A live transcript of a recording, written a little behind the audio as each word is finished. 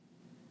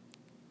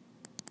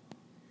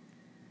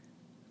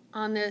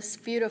On this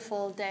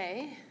beautiful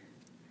day,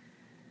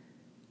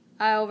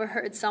 I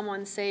overheard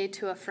someone say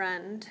to a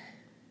friend,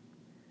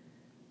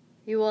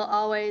 "You will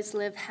always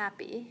live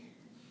happy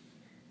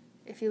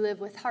if you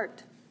live with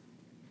heart."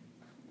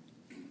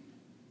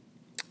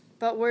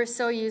 But we're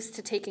so used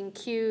to taking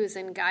cues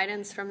and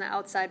guidance from the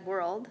outside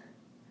world,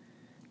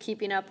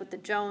 keeping up with the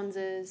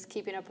Joneses,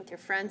 keeping up with your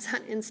friends on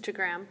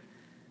Instagram,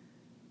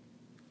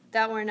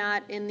 that we're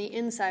not in the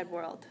inside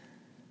world,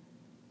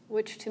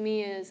 which to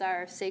me is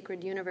our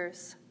sacred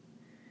universe.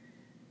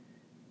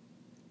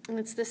 And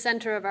it's the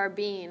center of our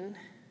being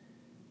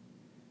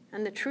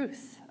and the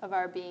truth of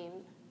our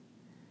being,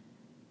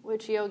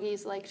 which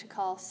yogis like to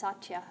call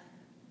satya.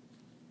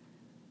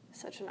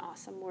 Such an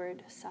awesome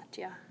word,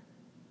 satya.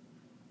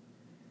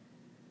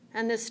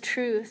 And this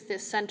truth,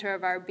 this center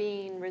of our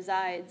being,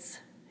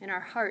 resides in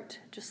our heart,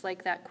 just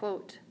like that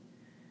quote.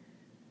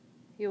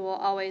 You will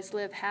always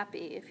live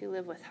happy if you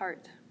live with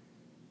heart.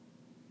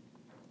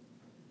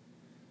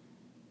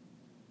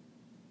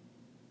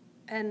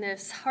 And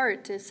this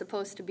heart is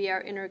supposed to be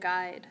our inner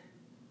guide.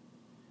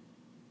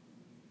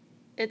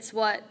 It's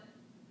what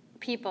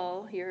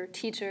people, your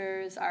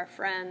teachers, our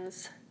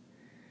friends,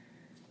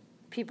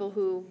 people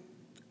who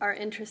are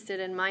interested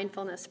in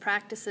mindfulness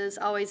practices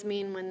always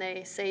mean when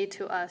they say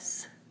to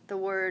us the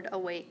word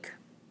awake,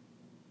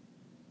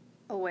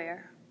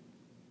 aware.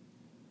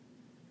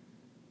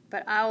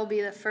 But I will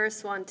be the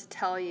first one to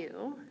tell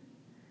you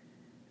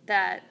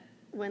that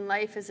when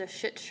life is a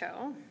shit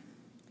show,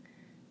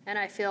 and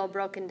I feel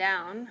broken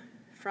down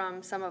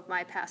from some of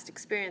my past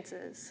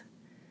experiences,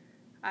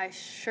 I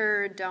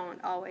sure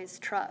don't always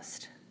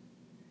trust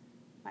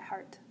my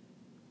heart.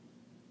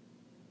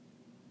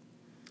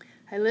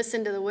 I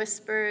listen to the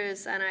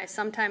whispers, and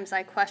sometimes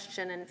I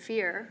question and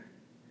fear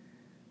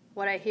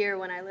what I hear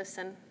when I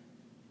listen.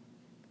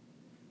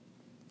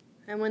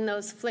 And when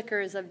those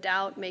flickers of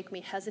doubt make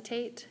me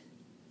hesitate,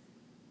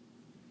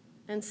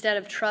 instead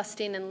of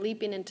trusting and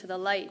leaping into the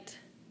light,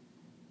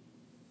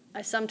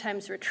 I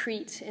sometimes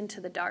retreat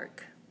into the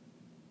dark.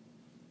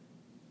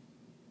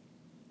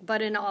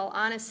 But in all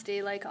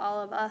honesty, like all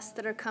of us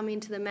that are coming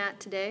to the mat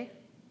today,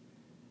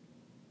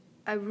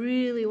 I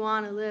really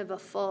want to live a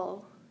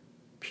full,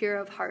 pure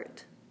of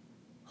heart,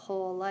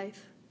 whole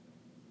life.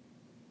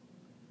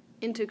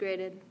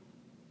 Integrated.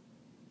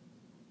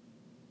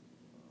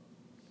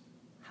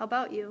 How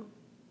about you?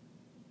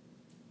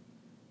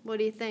 What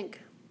do you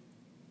think?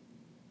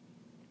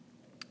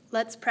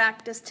 Let's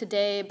practice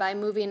today by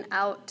moving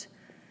out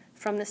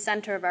from the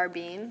center of our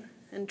being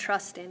and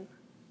trusting.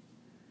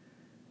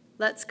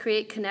 Let's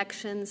create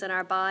connections in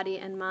our body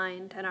and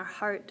mind and our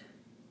heart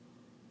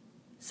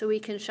so we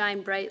can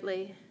shine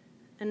brightly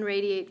and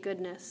radiate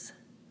goodness.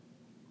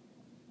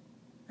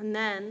 And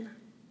then,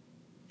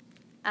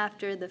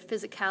 after the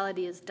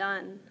physicality is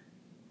done,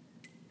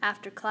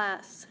 after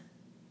class,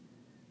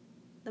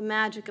 the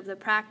magic of the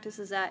practice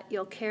is that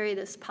you'll carry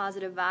this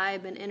positive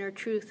vibe and inner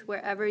truth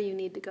wherever you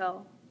need to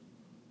go,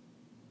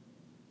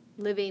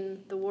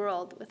 living the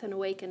world with an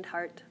awakened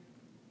heart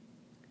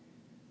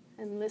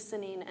and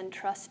listening and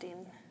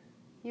trusting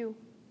you.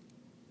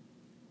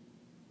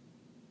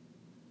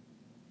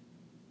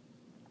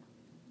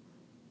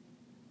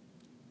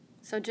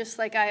 So just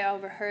like I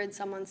overheard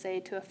someone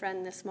say to a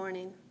friend this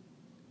morning,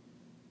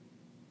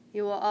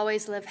 you will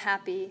always live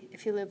happy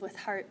if you live with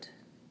heart.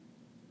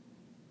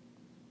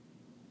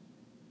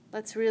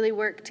 Let's really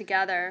work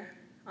together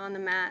on the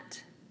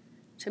mat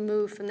to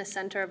move from the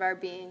center of our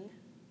being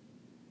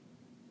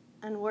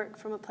and work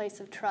from a place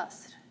of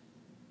trust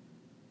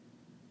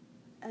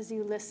as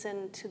you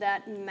listen to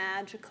that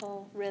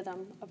magical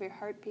rhythm of your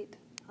heartbeat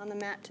on the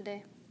mat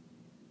today.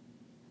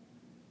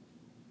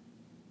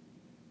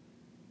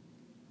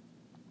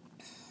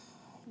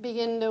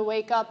 Begin to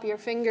wake up your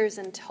fingers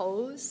and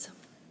toes.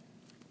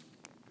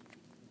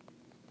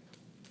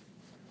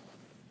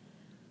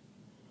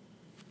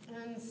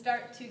 And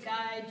start to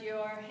guide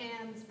your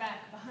hands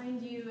back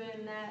behind you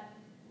in that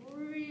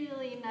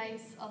really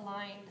nice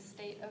aligned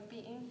state of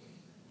being.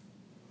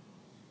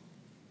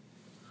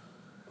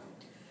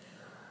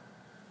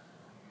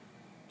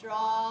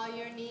 Draw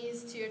your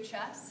knees to your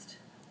chest.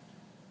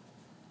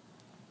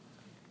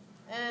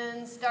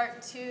 And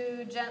start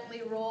to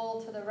gently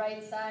roll to the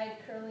right side,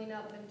 curling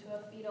up into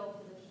a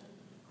fetal position.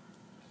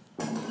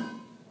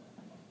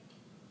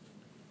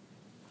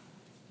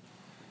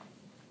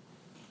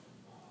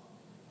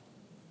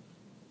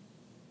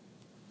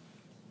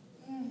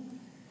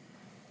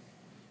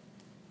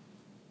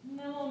 And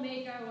then we'll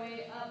make our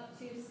way up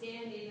to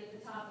standing at the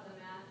top of the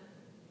mat.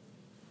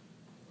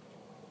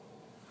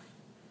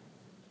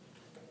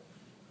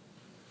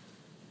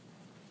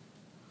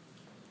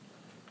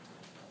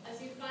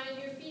 As you find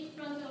your feet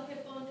frontal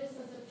hip bone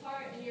distance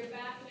apart and your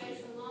back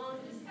nice and long,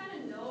 just kind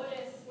of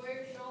notice where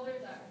your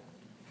shoulders are.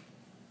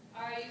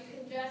 Are you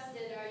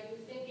congested? Are you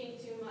thinking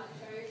too much?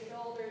 Are your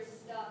shoulders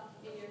stuck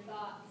in your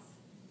thoughts?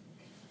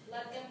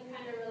 Let them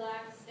kind of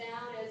relax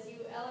down as you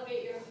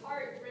elevate your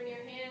heart. Bring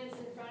your hands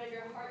in front of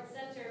your heart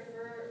center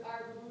for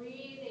our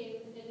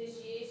breathing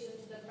initiation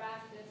to the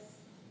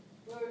practice,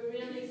 where we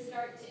really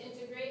start to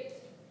integrate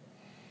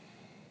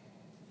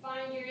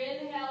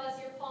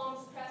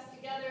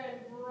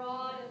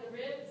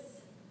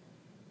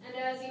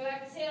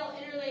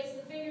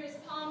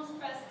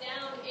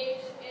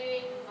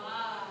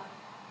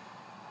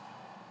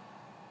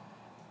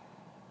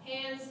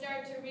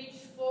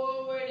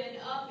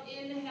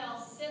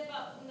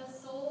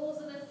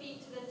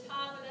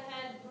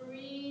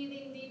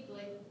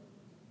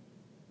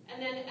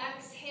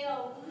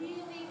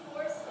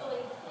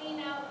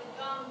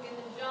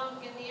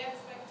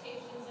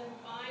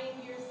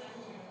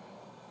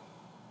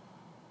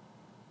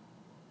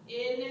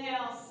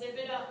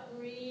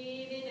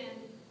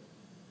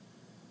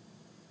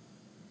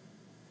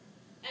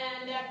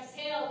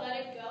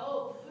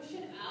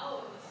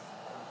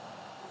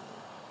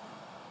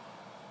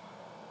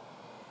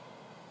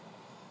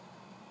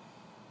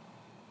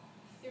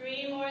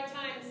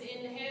times.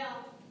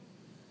 Inhale.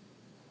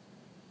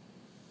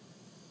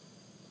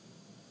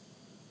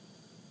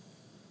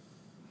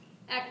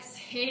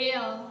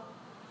 Exhale.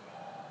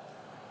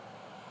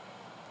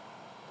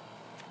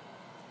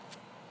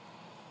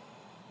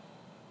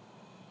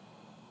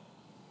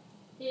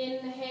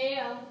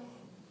 Inhale.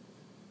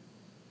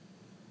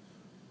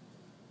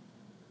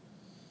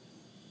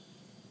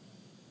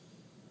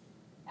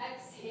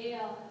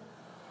 Exhale.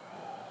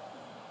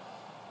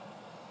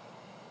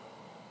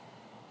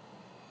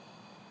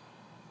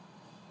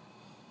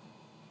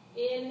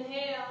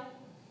 Inhale.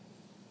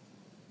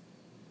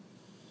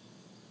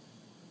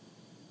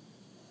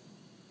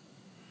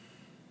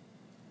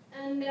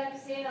 And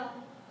exhale.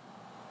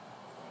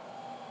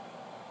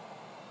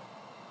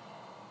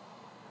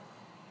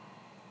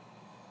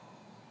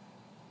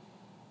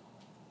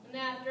 And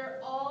after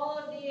all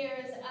of the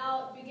air is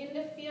out, begin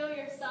to feel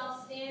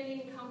yourself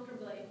standing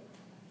comfortably.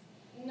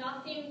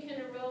 Nothing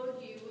can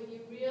erode you when you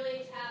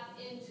really tap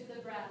into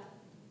the breath.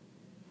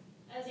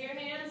 As your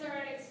hands are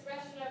an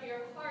expression of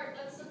your heart,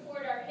 let's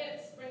support our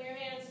hips. Bring your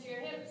hands to your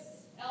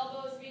hips.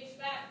 Elbows reach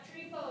back.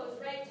 Tree pose.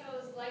 Right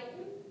toes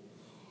lighten.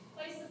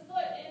 Place the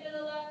foot into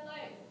the left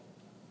leg.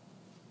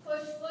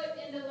 Push foot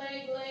into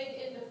leg, leg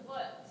into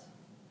foot.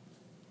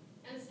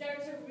 And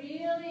start to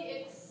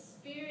really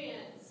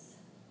experience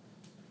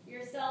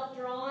yourself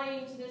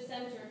drawing to the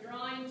center,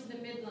 drawing to the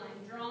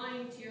midline,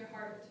 drawing to your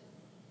heart.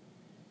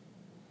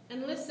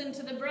 And listen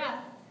to the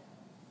breath.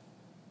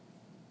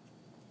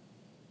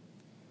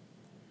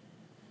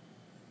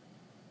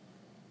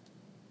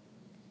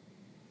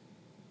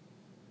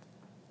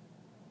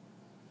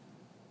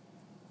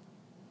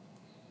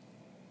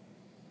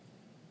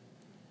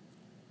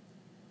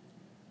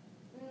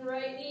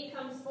 Right knee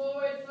comes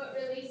forward, foot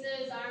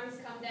releases, arms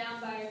come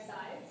down by your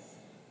sides.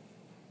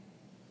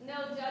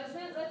 No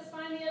judgment, let's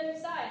find the other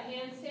side,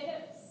 hands to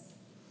hips.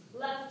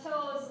 Left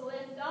toes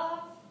lift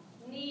off,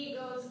 knee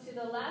goes to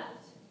the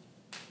left.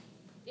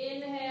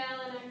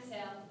 Inhale and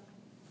exhale.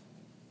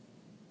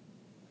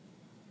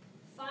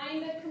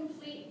 Find a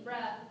complete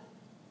breath.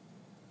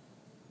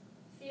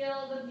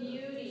 Feel the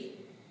beauty.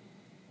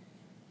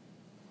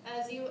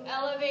 As you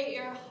elevate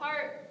your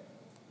heart,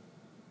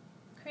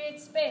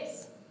 create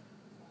space.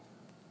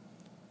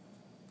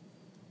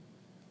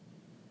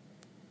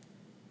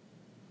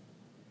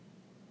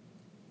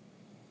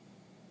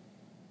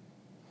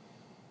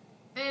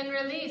 And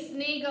release.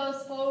 Knee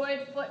goes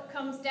forward, foot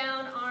comes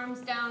down,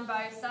 arms down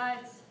by your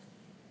sides.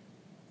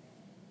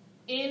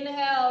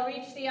 Inhale,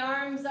 reach the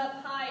arms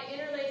up high,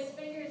 interlace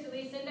fingers,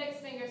 release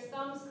index fingers,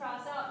 thumbs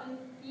cross out, and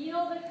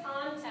feel the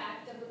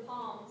contact of the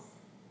palms.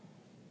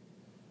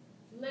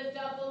 Lift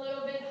up a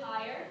little bit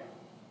higher,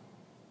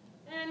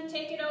 and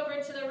take it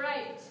over to the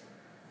right.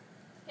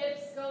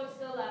 Hips go to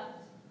the left.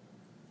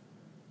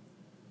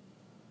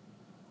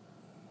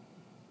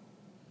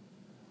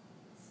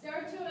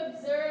 Start to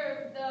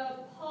observe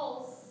the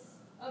pulse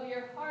of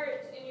your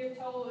heart and your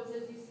toes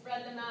as you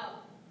spread them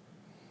out.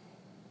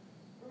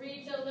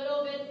 Reach a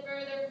little bit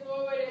further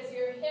forward as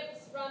your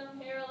hips run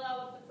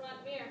parallel with the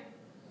front mirror.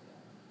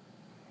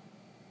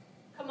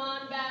 Come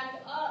on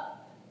back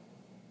up.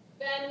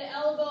 Bend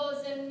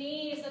elbows and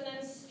knees and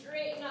then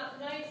straighten up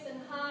nice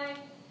and high.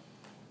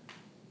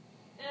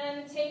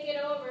 And take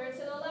it over to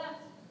the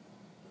left.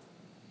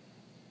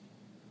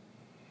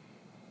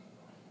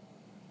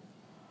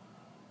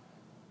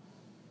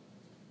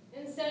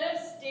 Instead of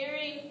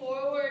staring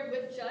forward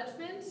with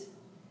judgment,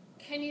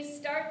 can you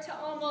start to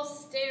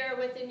almost stare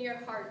within your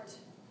heart?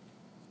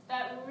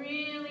 That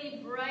really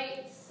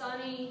bright,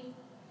 sunny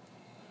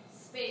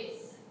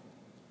space.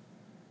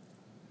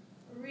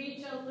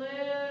 Reach a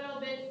little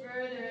bit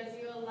further as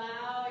you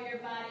allow your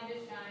body to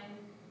shine.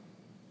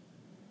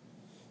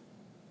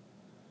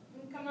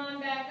 And come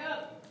on back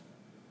up.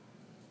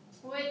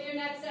 With your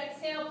next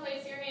exhale,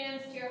 place your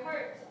hands to your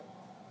heart.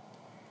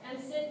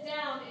 And sit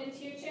down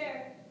into your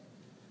chair.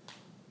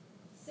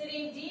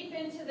 Sitting deep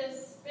into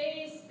this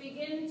space,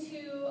 begin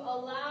to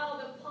allow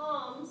the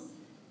palms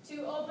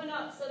to open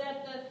up so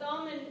that the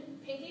thumb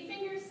and pinky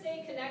fingers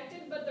stay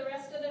connected, but the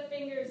rest of the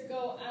fingers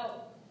go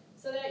out,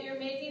 so that you're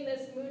making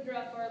this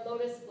mudra for a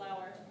lotus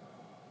flower.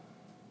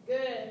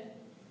 Good.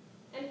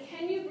 And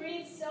can you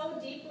breathe so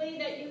deeply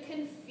that you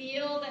can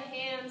feel the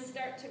hands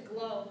start to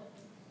glow?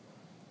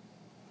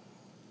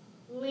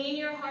 Lean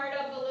your heart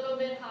up a little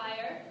bit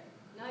higher.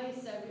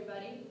 Nice,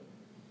 everybody.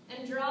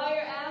 And draw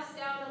your ass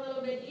down a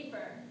little bit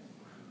deeper.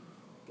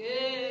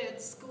 Good.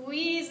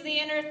 Squeeze the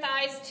inner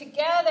thighs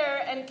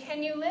together, and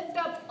can you lift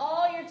up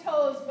all your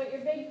toes but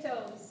your big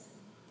toes?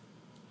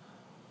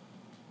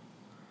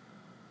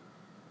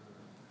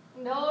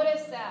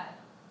 Notice that.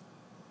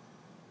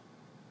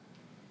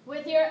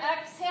 With your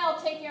exhale,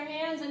 take your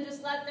hands and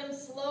just let them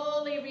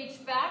slowly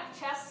reach back.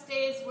 Chest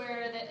stays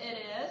where it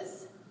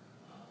is.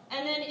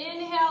 And then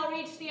inhale,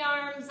 reach the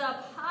arms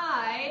up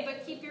high,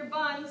 but keep your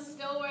buns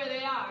still where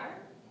they are.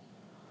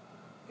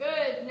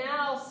 Good.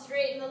 Now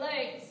straighten the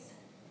legs.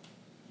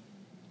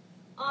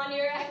 On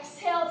your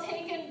exhale,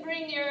 take and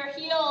bring your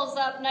heels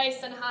up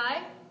nice and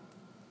high.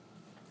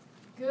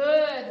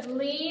 Good.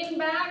 Lean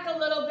back a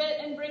little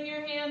bit and bring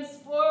your hands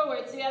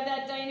forward so you have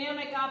that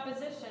dynamic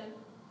opposition.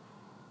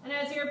 And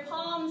as your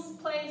palms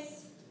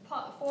place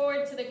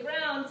forward to the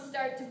ground,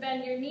 start to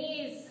bend your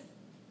knees,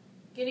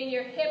 getting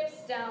your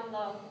hips down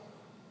low.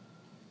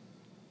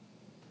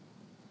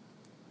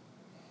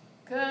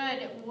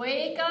 Good.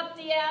 Wake up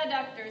the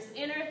adductors.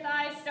 Inner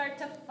thighs start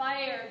to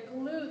fire.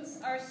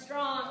 Glutes are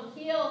strong.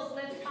 Heels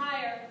lift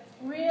higher.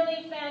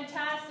 Really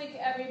fantastic,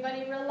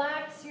 everybody.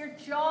 Relax your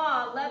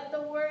jaw. Let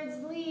the words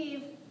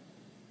leave.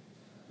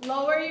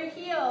 Lower your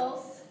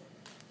heels.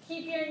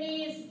 Keep your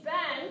knees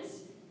bent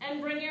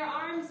and bring your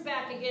arms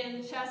back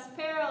again, chest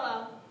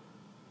parallel.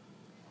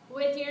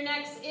 With your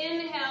next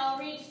inhale,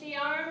 reach the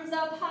arms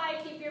up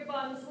high. Keep your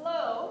bums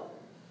low.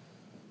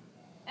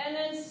 And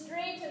then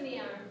straighten the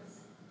arms.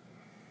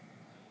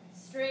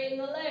 Straighten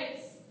the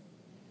legs.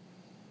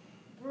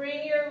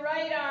 Bring your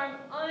right arm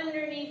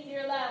underneath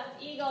your left,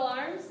 eagle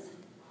arms.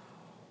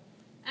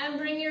 And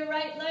bring your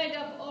right leg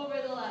up over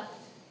the left.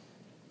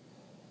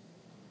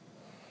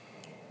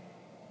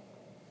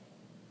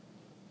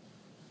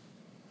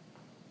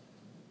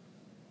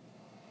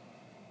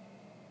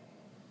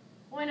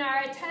 When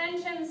our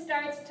attention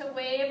starts to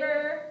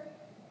waver,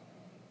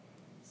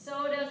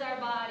 so does our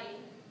body.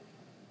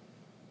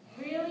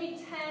 Really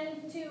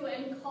tend to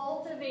and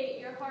cultivate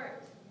your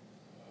heart.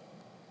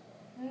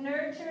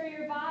 Nurture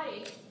your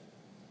body.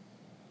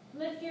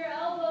 Lift your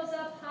elbows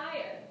up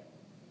higher.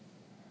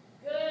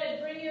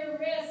 Good. Bring your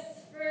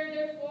wrists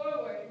further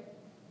forward.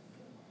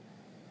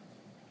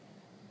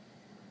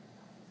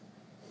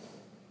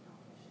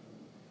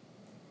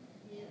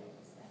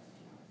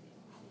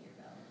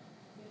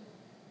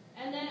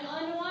 And then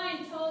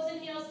unwind, toes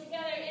and heels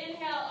together.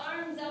 Inhale,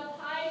 arms up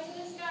high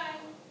to the sky.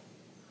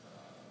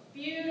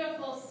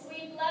 Beautiful.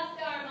 Sweep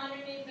left arm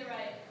underneath the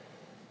right.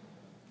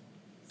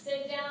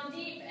 Sit down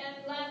deep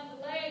and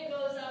left leg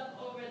goes up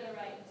over the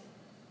right.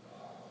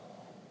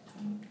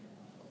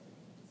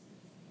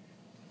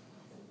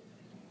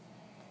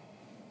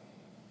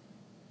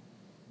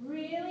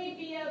 Really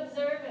be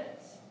observant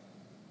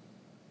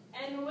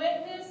and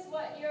witness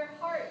what your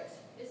heart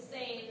is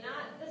saying,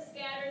 not the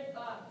scattered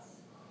thoughts.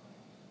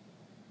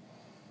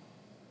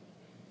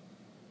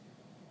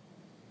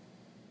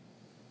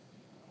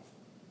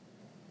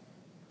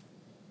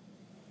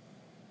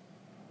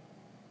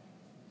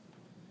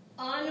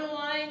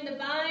 Unwind the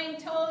bind,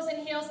 toes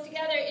and heels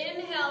together.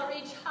 Inhale,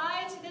 reach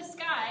high to the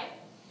sky.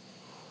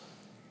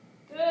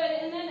 Good,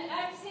 and then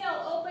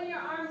exhale, open your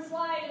arms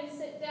wide and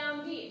sit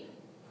down deep.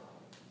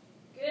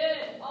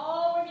 Good.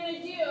 All we're going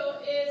to do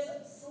is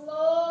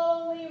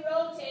slowly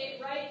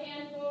rotate, right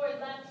hand forward,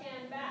 left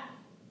hand back.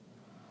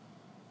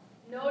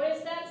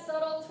 Notice that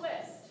subtle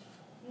twist.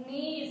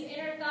 Knees,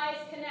 inner thighs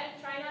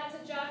connect. Try not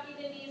to jockey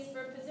the knees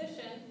for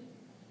position.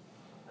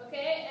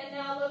 Okay, and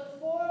now look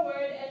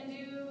forward and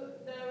do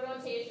the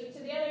rotation to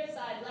the other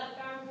side. Left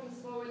arm comes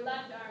forward,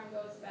 left arm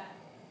goes back.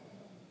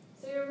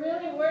 So you're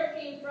really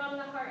working from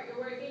the heart. You're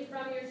working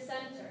from your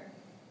center.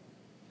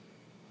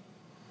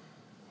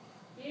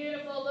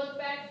 Beautiful. Look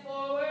back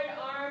forward.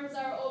 Arms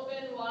are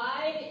open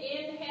wide.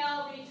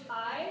 Inhale, reach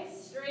high.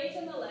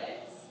 Straighten the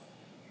legs.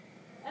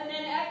 And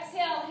then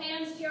exhale,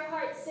 hands to your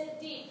heart. Sit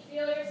deep.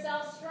 Feel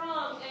yourself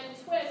strong and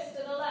twist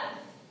to the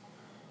left.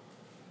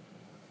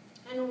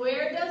 And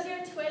where does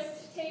your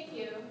twist take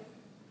you?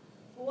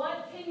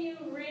 What can you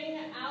wring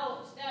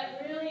out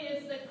that really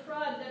is the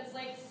crud that's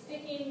like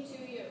sticking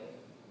to you?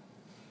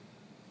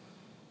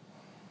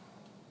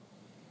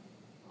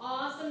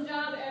 Awesome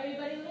job,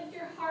 everybody. Lift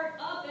your heart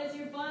up as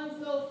your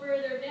buns go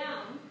further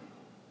down.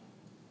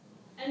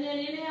 And then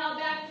inhale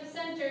back to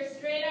center.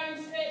 Straight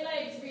arms, straight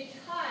legs. Reach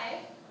high.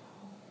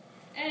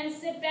 And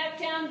sit back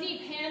down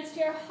deep. Hands to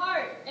your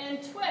heart.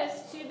 And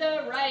twist to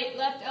the right.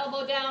 Left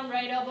elbow down,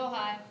 right elbow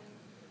high.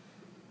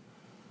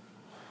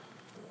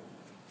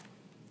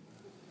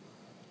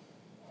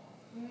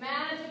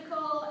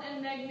 Magical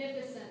and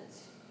magnificent.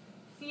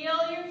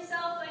 Feel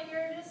yourself like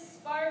you're just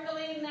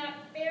sparkling that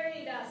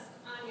fairy dust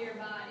on your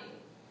body.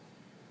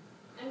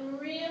 And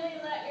really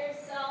let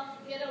yourself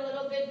get a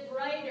little bit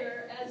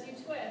brighter as you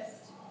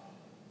twist.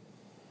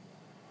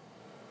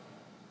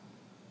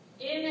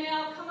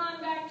 Inhale, come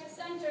on back to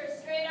center.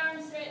 Straight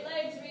arms, straight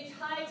legs. Reach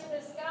high to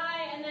the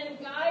sky and then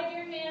guide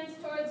your hands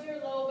towards your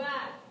low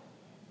back.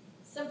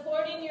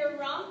 Supporting your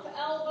rump,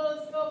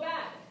 elbows go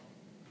back.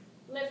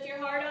 Lift your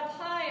heart up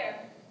higher.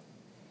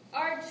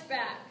 Arch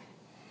back.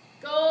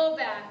 Go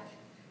back.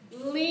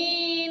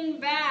 Lean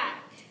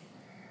back.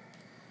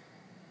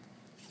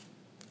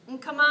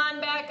 And come on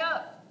back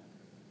up.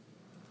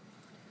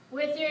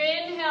 With your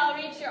inhale,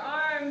 reach your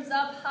arms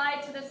up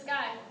high to the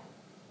sky.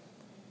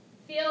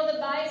 Feel the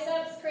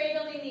biceps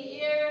cradling the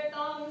ear,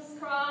 thumbs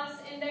cross,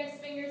 index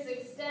fingers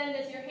extend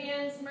as your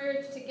hands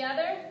merge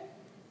together.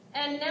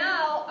 And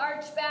now,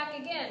 arch back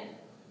again.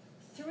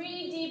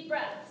 3 deep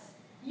breaths.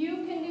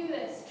 You can do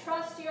this.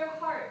 Trust your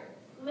heart.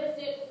 Lift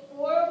it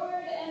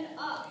forward and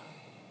up.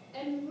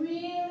 And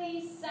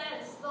really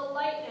sense the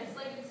lightness,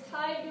 like it's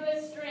tied to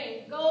a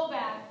string. Go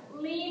back,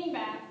 lean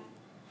back.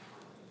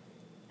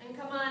 And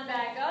come on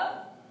back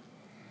up.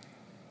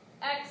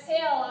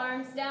 Exhale,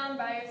 arms down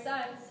by your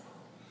sides.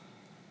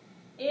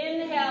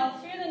 Inhale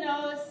through the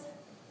nose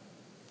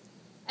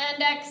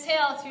and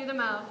exhale through the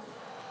mouth.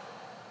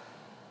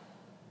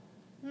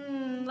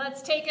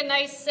 Let's take a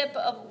nice sip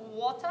of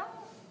water.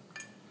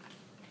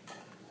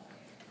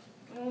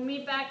 We'll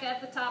meet back at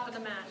the top of the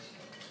mat.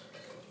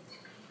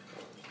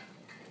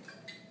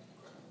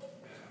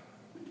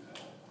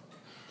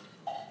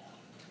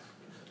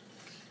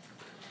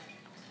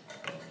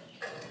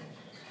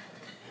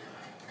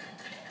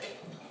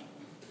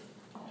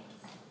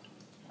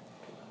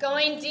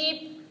 Going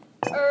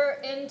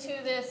deeper into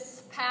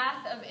this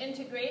path of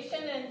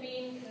integration and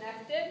being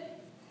connected,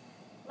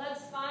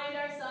 let's find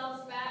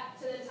ourselves back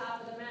to the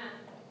top of the mat.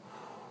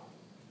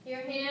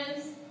 Your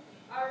hands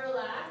are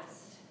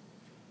relaxed.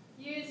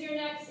 Use your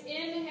next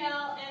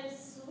inhale and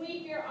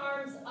sweep your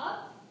arms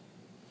up.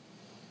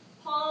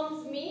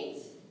 Palms meet.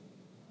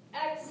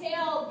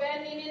 Exhale,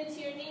 bending into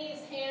your knees,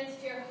 hands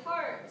to your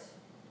heart.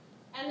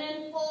 And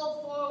then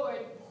fold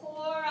forward.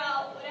 Pour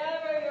out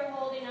whatever you're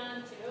holding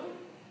on to.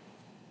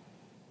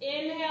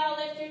 Inhale,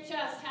 lift your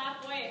chest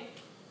halfway.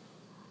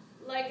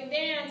 Like a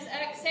dance.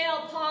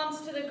 Exhale,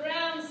 palms to the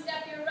ground.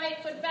 Step your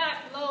right foot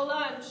back, low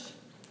lunge.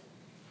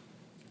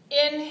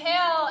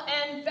 Inhale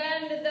and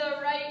bend the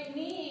right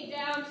knee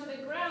down to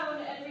the ground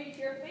and reach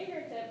your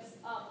fingertips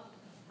up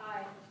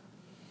high.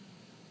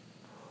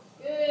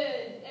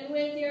 Good. And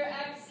with your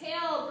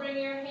exhale, bring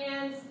your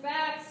hands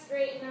back,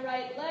 straighten the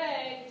right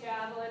leg,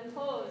 javelin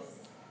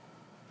pose.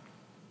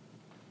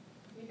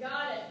 You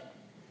got it.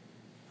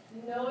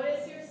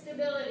 Notice your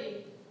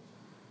stability.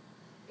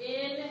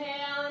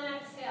 Inhale and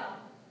exhale.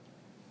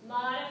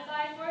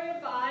 Modify for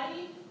your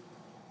body,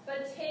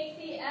 but take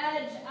the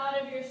edge out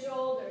of your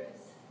shoulders.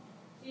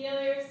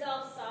 Feel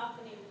yourself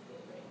softening.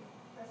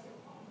 Press your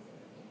palms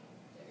underneath.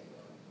 There you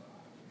go.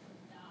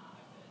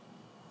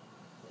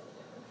 Feel the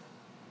difference.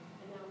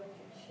 And now lift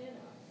your chin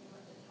up and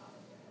let the top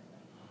of your head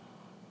down.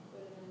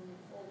 Good, and then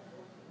fold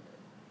finger.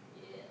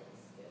 Yeah,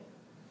 that's good.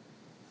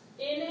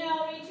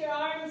 Inhale, reach your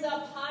arms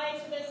up high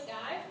to the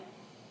sky.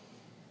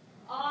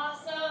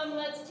 Awesome.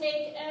 Let's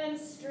take and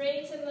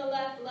straighten the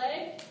left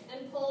leg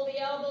and pull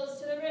the elbows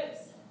to the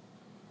ribs.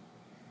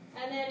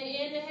 And then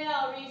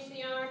inhale, reach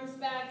the arms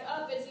back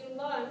up as you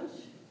lunge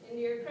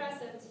into your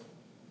crescent.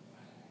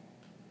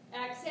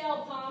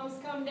 Exhale, palms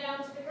come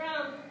down to the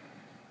ground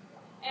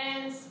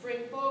and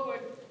spring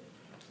forward.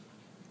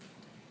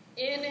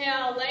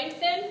 Inhale,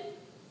 lengthen.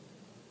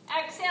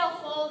 Exhale,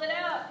 fold it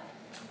out.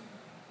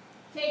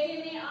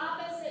 Taking the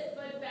opposite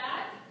foot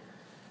back.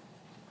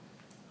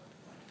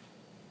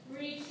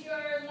 Reach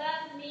your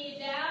left knee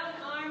down,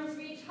 arms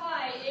reach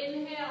high.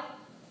 Inhale.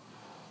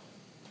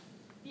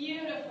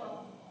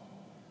 Beautiful.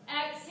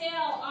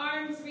 Exhale,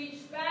 arms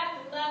reach back,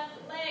 left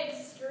leg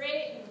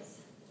straightens.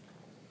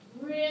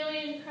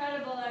 Really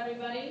incredible,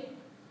 everybody.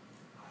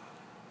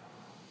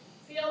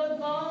 Feel the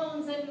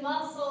bones and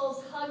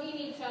muscles hugging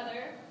each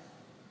other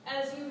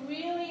as you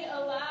really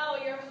allow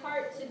your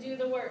heart to do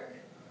the work.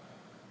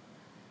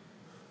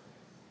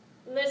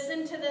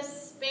 Listen to the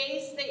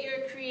space that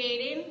you're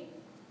creating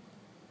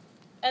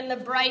and the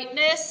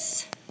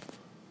brightness.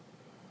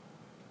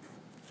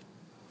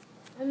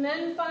 And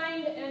then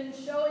find and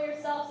show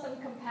yourself some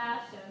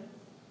compassion.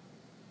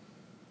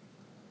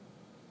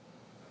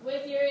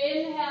 With your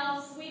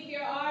inhale, sweep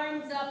your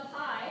arms up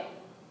high.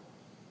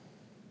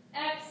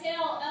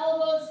 Exhale,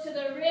 elbows to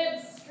the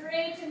ribs,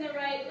 straighten the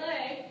right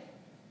leg.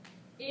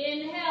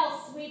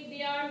 Inhale, sweep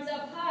the arms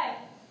up high.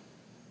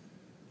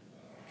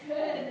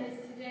 Goodness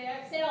today.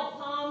 Exhale,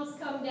 palms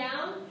come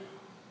down.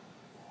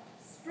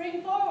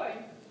 Spring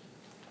forward.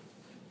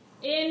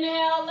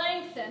 Inhale,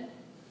 lengthen.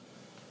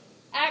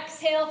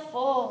 Exhale,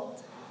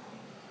 fold.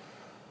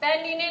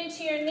 Bending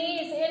into your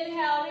knees,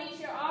 inhale, reach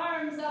your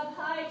arms up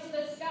high to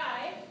the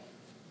sky,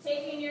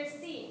 taking your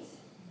seat.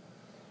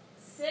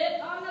 Sit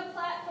on the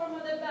platform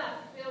of the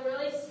back, feel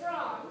really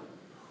strong.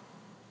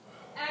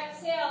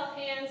 Exhale,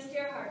 hands to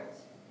your heart.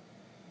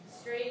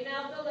 Straighten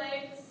out the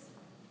legs,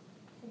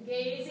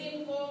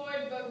 gazing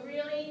forward, but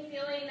really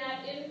feeling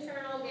that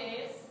internal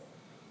gaze.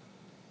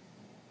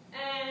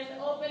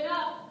 And open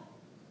up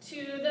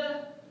to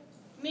the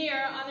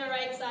mirror on the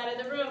right side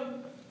of the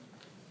room.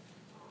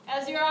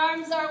 As your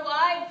arms are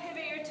wide,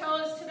 pivot your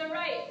toes to the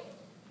right.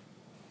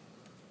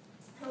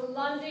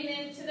 Lunging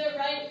into the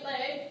right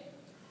leg.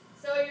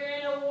 So you're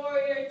in a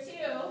warrior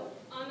two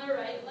on the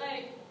right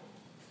leg.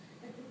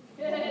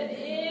 Good.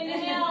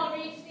 Inhale,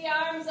 reach the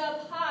arms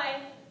up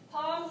high.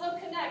 Palms will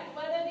connect.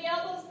 Whether the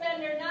elbows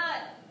bend or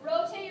not,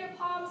 rotate your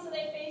palms so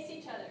they face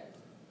each other.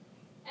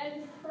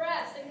 And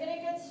press and get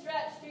a good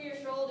stretch through your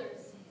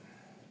shoulders.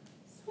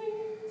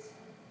 Sweet.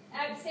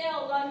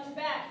 Exhale, lunge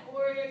back,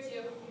 warrior two.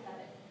 You got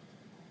it.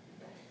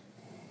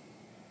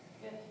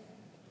 Good.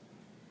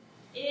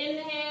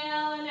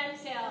 Inhale and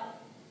exhale.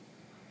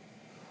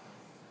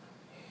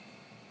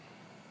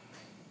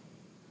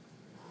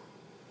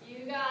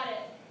 You got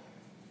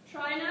it.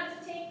 Try not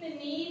to take the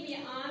knee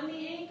beyond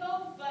the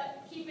ankle,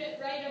 but keep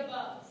it right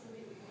above.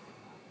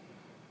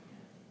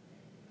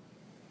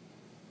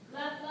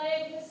 Left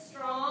leg is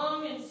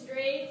strong and straight.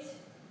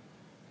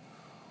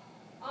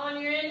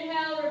 On your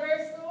inhale,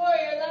 reverse the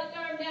warrior, left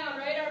arm down,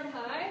 right arm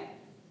high.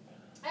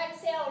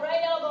 Exhale,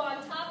 right elbow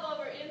on top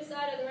over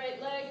inside of the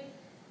right leg.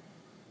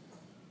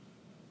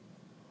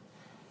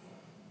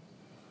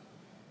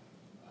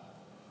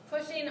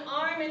 Pushing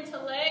arm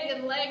into leg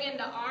and leg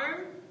into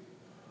arm.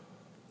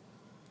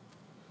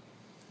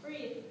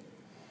 Breathe.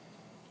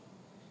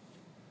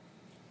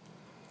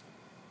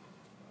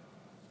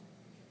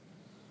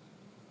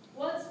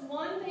 What's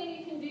one thing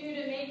you can do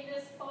to make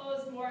this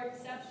pose more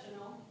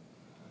exceptional?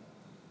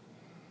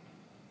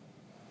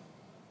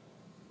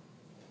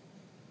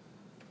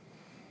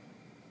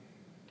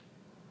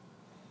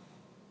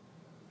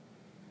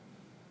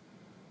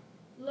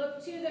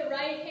 Look to the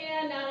right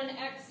hand on an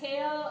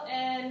exhale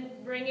and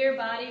bring your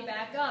body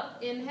back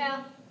up.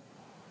 Inhale.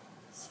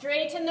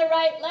 Straighten the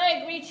right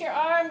leg. Reach your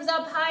arms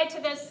up high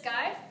to the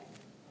sky.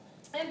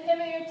 And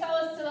pivot your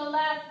toes to the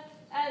left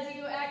as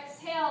you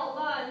exhale,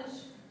 lunge.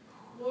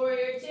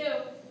 Warrior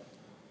two.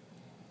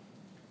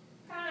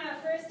 Kind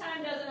of first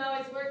time doesn't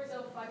always work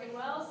so fucking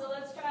well, so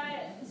let's try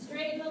it.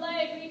 Straighten the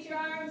leg. Reach your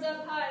arms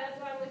up high.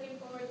 That's why I'm looking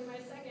forward to my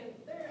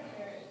third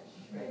carriage.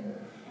 Right?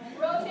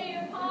 Rotate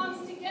your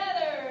palms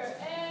together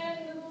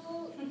and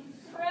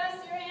press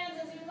your hands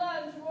as you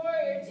lunge,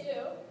 warrior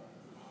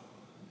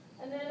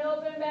two. And then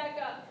open back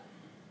up.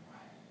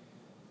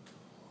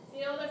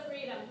 Feel the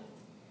freedom.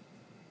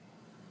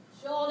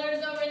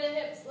 Shoulders over the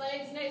hips,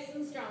 legs nice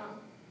and strong.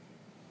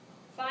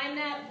 Find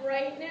that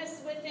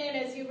brightness within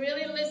as you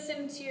really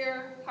listen to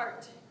your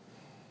heart.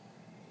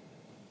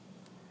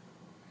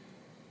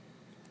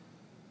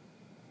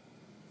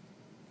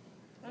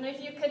 And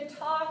if you could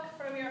talk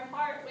from your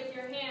heart with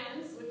your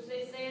hands, which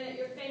they say that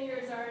your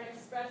fingers are an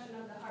expression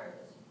of the heart,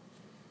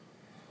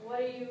 what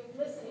are you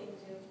listening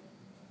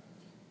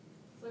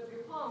to? Flip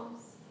your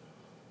palms.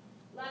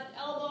 Left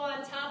elbow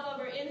on top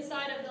over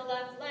inside of the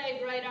left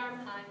leg, right arm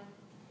high.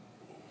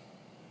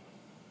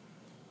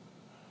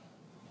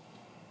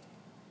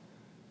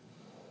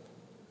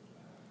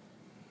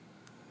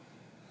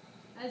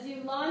 As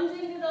you lunge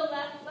into the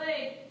left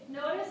leg,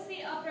 notice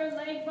the upper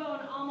leg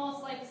bone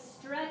almost like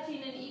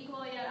stretching in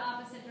equal yet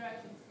opposite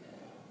directions. Good.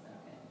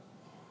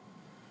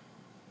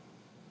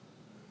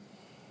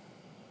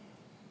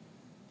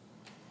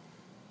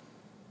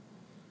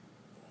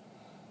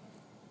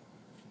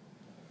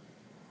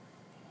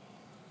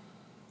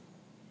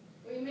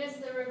 Okay. We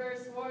missed the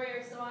reverse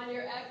warrior, so on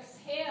your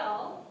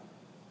exhale,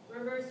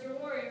 reverse your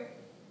warrior.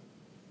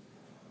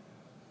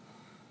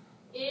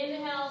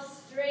 Inhale,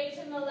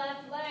 straighten the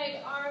left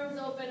leg, arms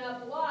open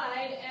up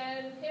wide,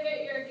 and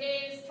pivot your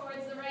gaze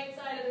towards the right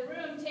side of the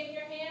room. Take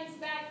your hands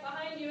back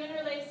behind you,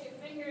 interlace your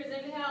fingers,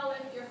 inhale,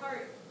 lift your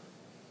heart.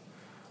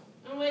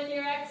 And with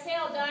your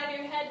exhale, dive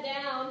your head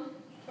down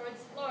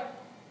towards the floor.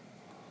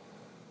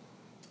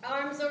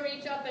 Arms will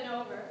reach up and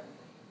over.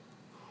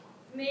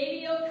 Maybe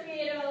you'll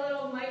create a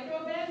little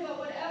micro bend, but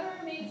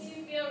whatever makes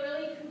you feel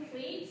really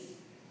complete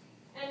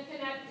and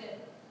connected.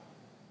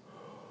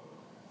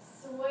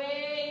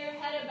 Sway your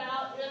head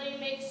about, really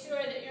make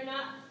sure that you're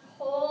not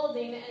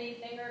holding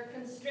anything or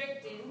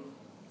constricting.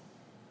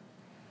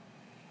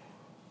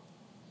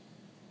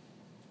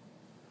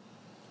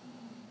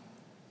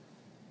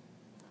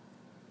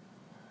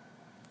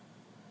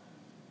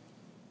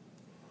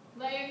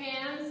 Let your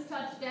hands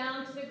touch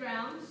down to the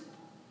ground.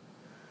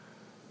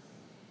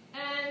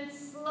 And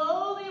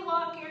slowly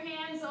walk your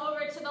hands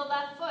over to the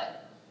left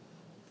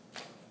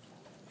foot.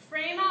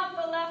 Frame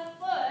out the left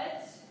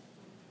foot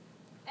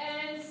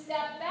and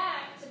step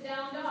back to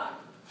down dog.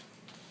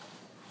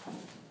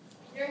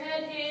 Your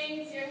head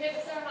hangs, your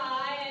hips are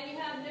high, and you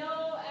have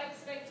no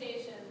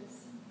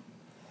expectations.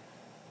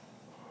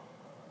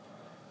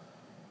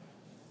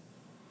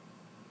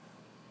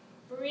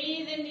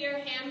 Breathe into your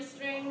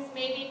hamstrings,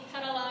 maybe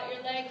pedal out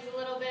your legs a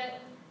little bit.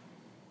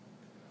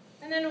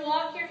 And then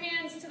walk your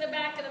hands to the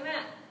back of the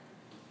mat.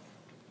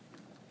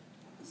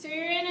 So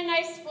you're in a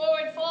nice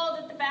forward fold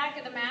at the back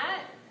of the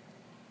mat.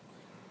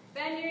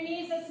 Bend your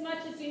knees as much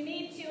as you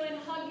need to and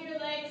hug your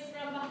legs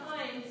from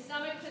behind.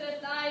 Stomach to the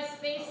thighs,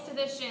 face to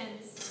the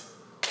shins.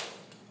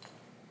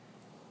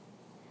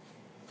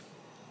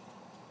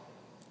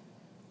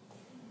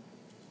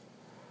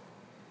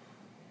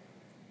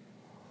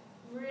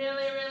 Really,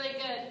 really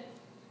good.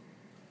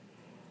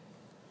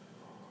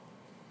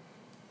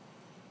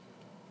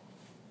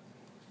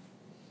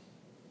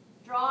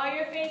 Draw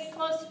your face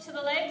closer to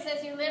the legs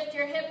as you lift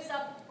your hips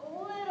up a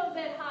little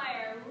bit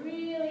higher,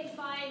 really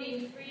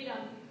finding freedom.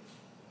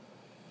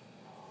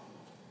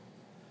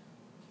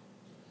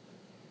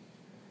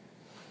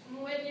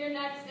 With your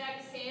next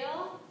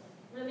exhale,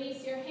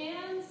 release your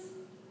hands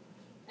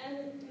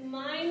and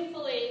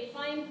mindfully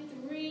find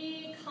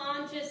 3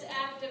 conscious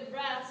active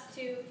breaths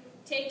to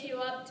take you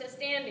up to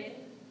standing.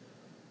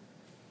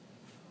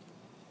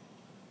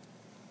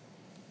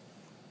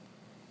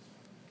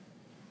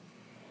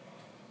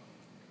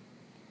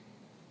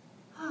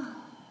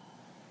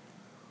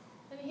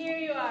 And here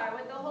you are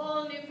with a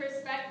whole new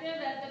perspective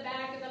at the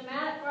back of the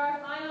mat for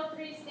our final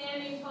 3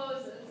 standing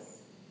poses.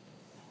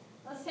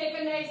 Let's take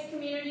a nice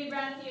community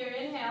breath here.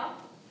 Inhale.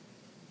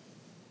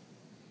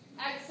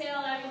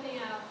 Exhale everything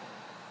out.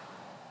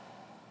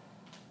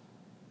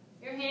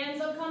 Your hands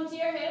will come to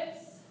your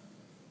hips.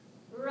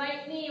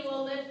 Right knee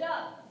will lift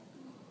up.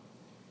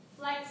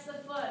 Flex the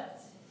foot.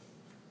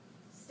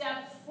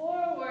 Step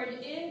forward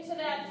into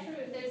that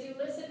truth. As you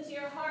listen to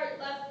your heart,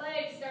 left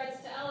leg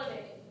starts to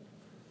elevate.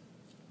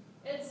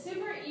 It's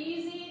super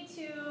easy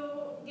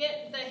to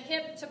get the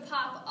hip to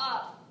pop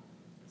up.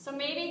 So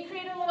maybe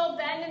create a little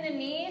bend in the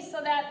knee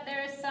so that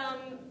there's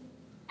some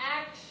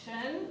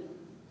action.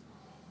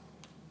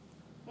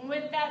 And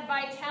with that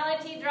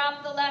vitality,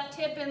 drop the left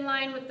hip in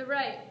line with the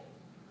right.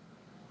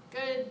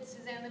 Good.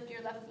 Suzanne, lift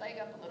your left leg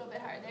up a little bit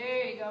higher.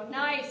 There you go.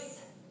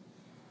 Nice.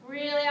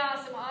 Really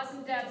awesome.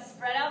 Awesome depth.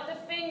 Spread out the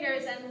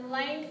fingers and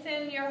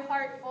lengthen your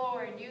heart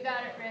forward. You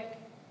got it, Rick.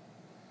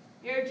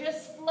 You're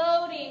just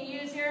floating.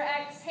 Use your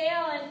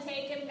exhale and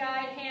take and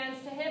guide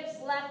hands to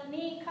hips. Left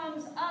knee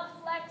comes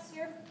up. Flex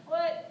your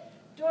foot.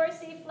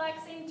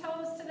 Dorsiflexing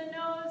toes to the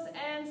nose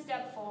and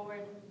step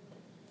forward.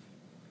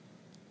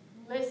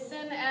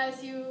 Listen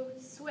as you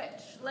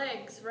switch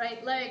legs.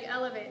 Right leg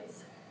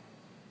elevates.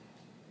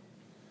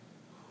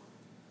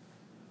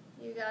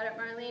 You got it,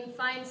 Marlene.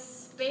 Find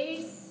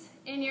space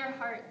in your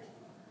heart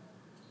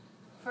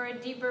for a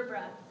deeper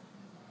breath.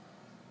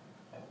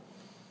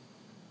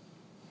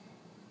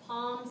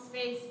 Palms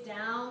face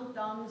down,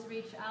 thumbs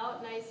reach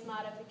out. Nice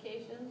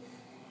modifications.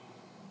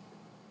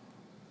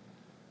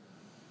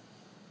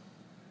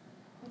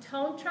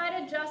 Don't try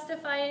to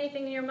justify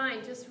anything in your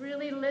mind. Just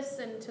really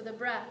listen to the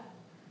breath,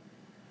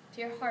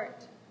 to your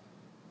heart.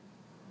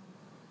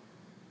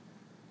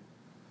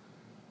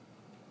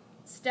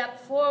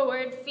 Step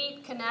forward,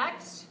 feet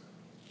connect.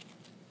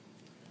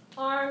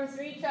 Arms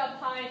reach up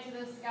high to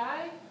the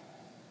sky.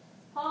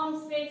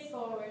 Palms face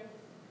forward.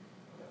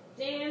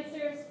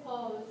 Dancer's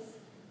pose.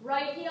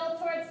 Right heel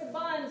towards the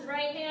buns.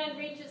 Right hand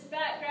reaches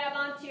back. Grab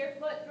onto your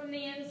foot from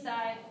the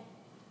inside.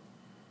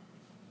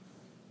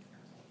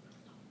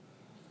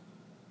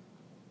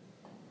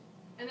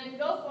 And then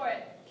go for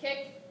it.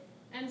 Kick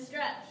and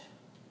stretch.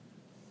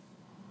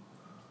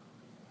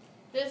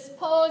 This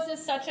pose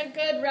is such a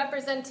good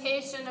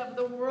representation of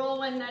the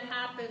whirlwind that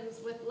happens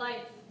with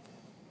life.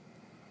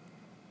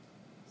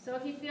 So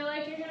if you feel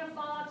like you're going to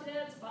fall out today,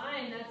 that's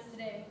fine. That's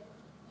today.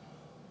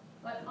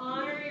 But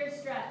honor your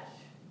stretch.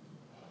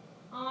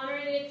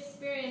 Honor the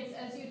experience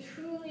as you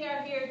truly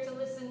are here to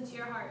listen to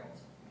your heart.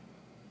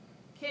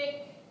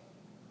 Kick,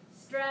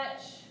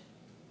 stretch,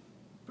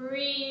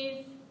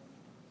 breathe,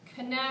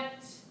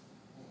 connect,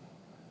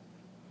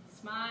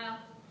 smile.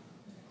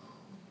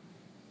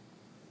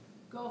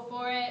 Go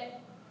for it.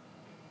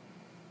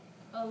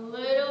 A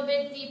little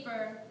bit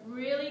deeper.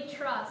 Really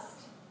trust.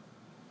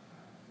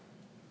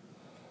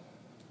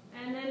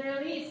 And then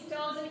release.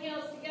 Toes and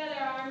heels together.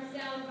 Arms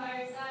down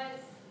by your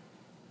sides.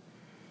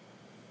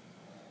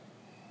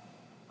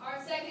 Our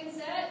second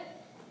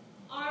set.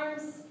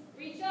 Arms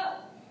reach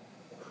up.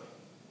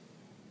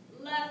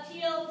 Left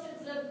heel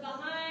to the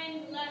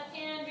behind. Left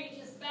hand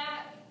reaches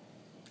back.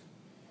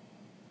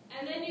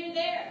 And then you're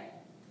there.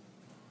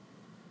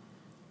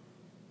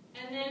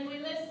 And then we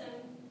listen.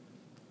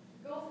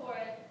 Go for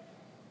it.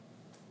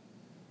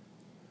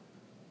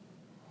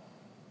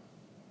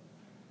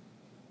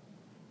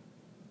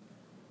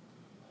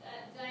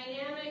 That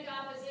dynamic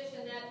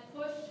opposition, that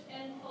push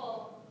and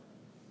pull.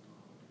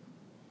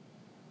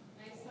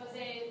 Nice,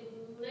 Jose.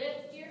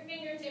 Lift your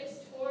fingertips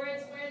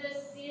towards where the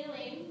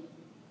ceiling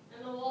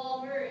and the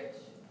wall merge.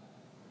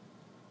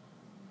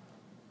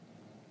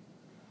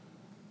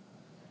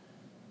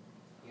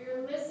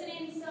 You're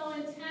listening so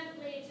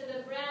intently to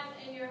the breath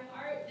in your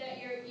heart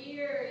that your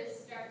ears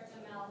start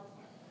to melt.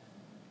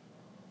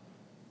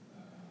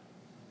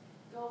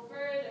 Go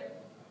further.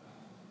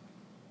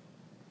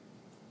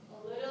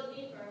 A little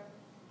deeper.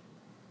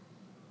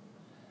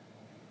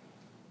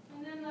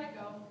 And then let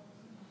go.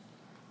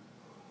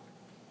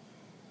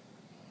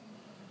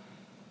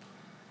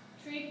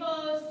 Tree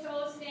pose,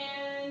 toe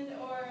stand,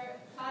 or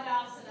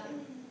Tadasana.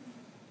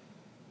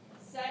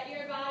 Set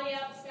your body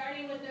up,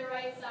 starting with the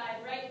right side.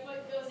 Right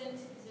foot goes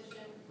into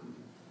position.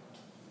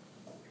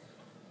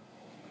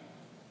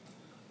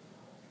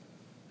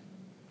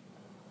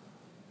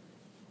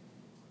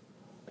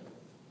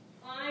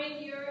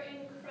 Find your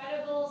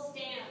incredible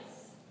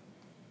stance.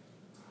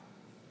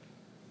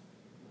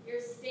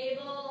 You're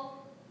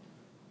stable.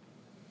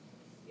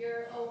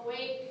 You're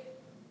awake.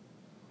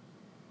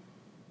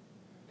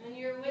 And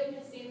you're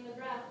witnessing the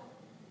breath.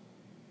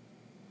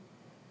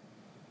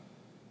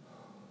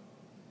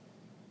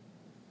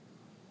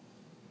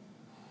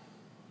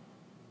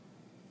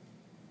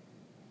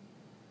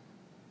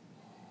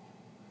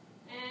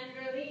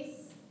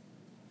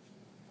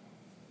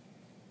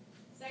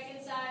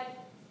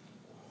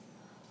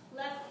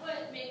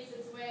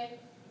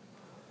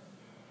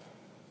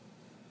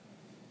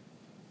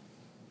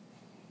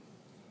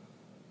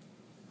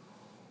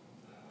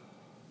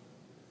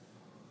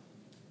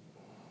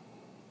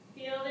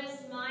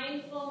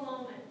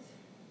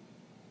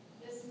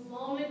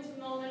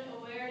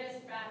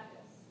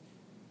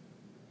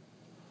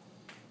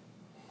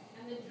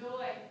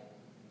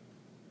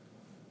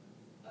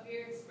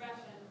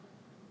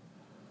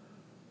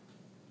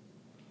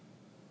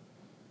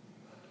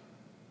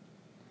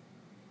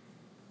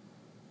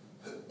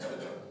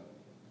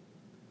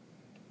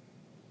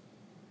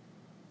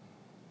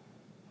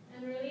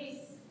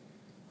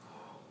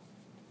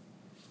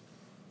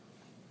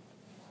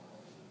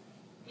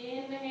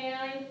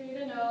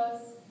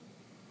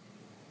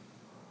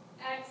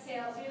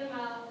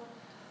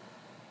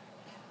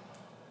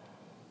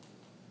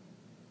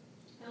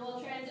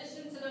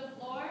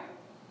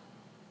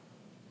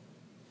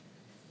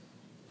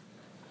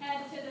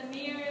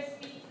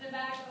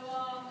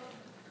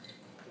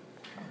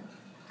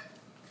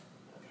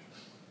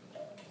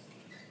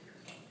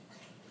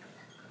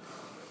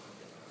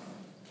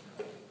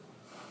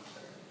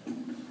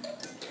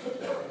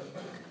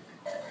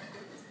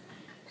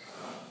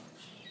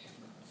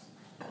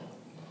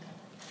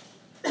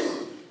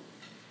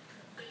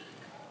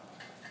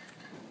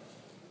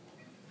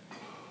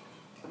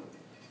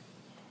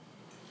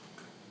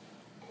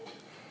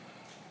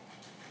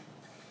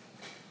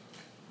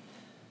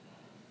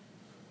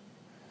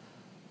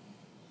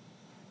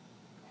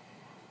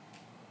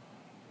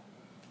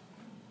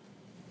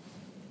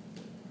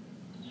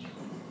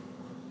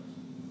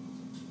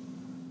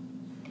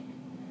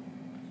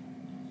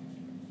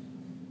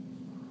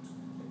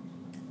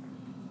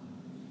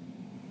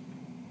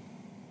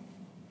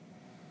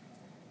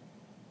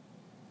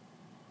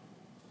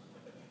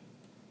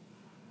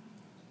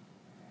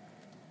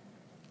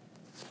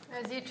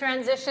 As you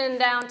transition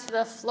down to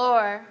the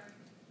floor,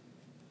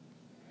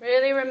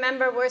 really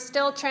remember we're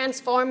still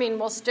transforming,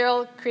 we're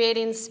still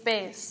creating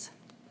space.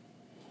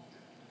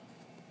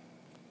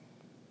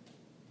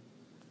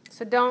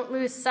 So don't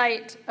lose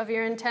sight of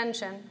your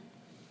intention.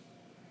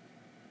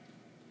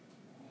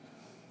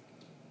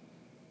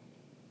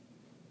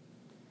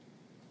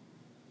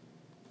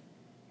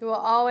 You will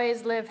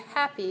always live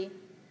happy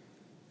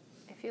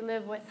if you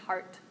live with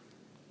heart.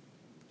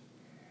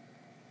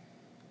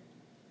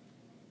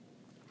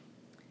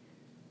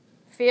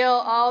 Feel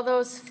all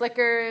those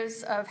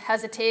flickers of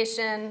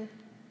hesitation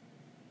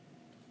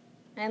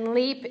and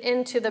leap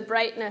into the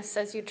brightness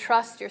as you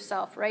trust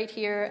yourself right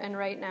here and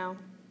right now.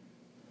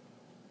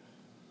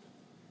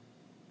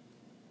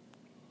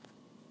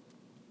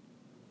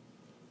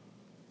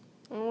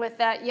 And with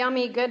that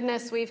yummy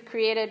goodness we've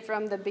created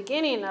from the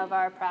beginning of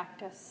our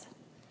practice,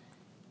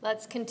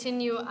 let's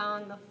continue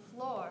on the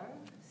floor,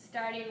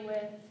 starting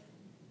with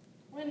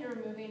wind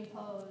removing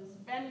pose.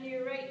 Bend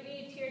your right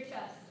knee to your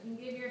chest and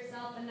give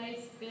yourself a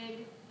nice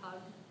big hug.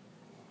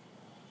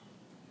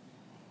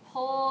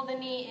 Pull the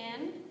knee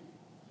in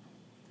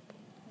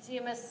as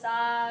you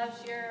massage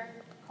your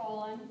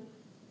colon.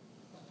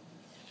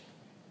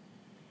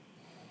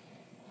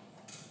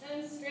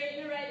 Then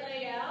straighten the right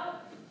leg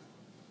out.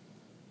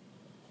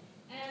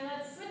 And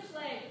let's switch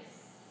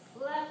legs.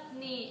 Left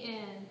knee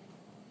in.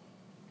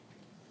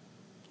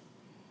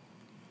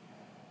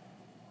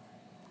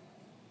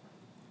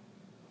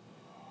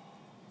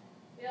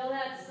 Feel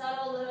that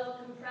subtle little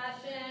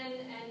compression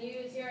and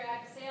use your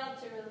exhale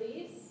to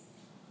release.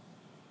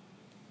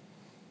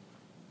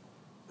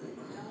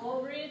 And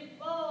we'll breathe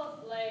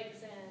both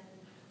legs in.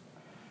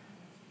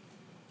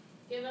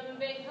 Give them a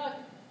big hug.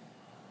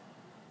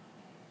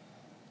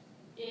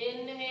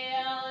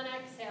 Inhale and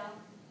exhale.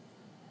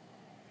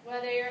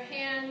 Whether your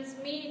hands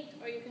meet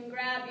or you can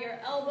grab your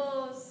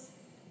elbows,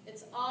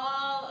 it's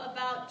all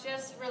about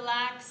just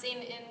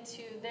relaxing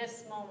into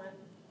this moment.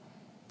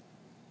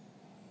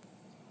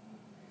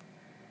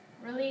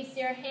 Release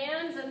your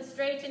hands and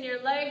straighten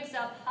your legs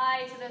up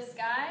high to the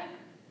sky.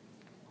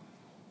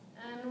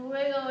 And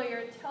wiggle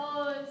your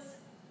toes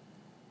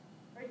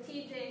for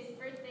Tite's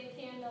birthday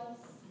candles.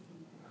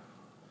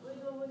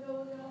 Wiggle,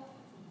 wiggle, wiggle.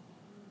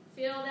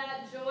 Feel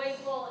that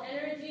joyful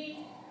energy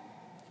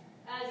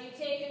as you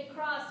take and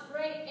cross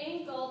right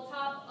ankle,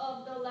 top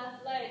of the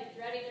left leg,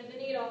 threading the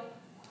needle.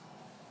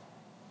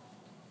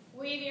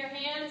 Weave your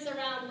hands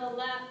around the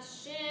left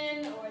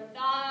shin or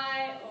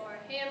thigh or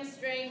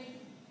hamstring.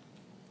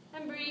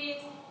 And breathe.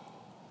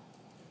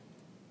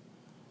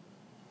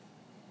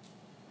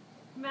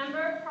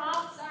 Remember,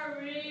 props are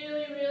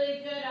really,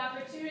 really good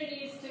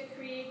opportunities to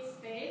create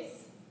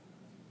space.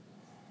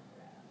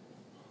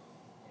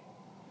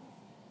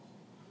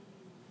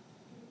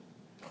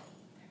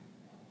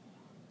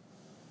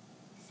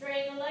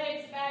 Straighten the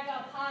legs back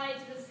up high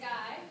to the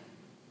sky.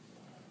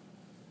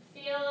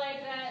 Feel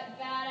like that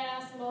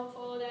badass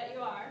mofo that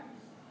you are.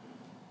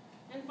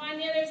 And find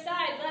the other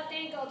side, left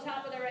ankle,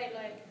 top of the right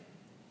leg.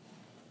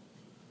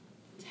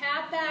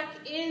 Tap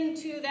back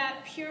into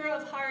that pure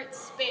of heart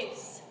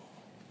space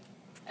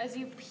as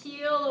you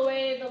peel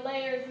away the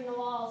layers and the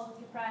walls with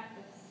your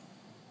practice.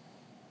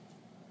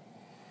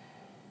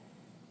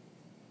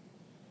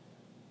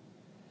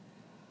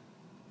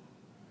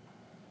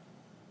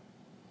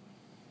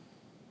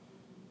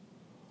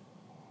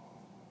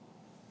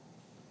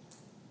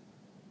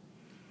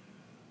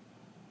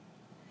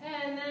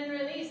 And then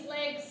release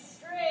legs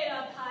straight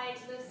up high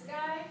to the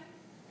sky.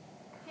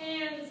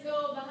 Hands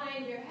go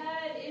behind your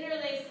head,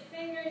 interlace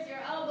fingers, your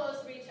elbows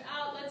reach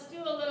out. Let's do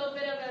a little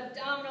bit of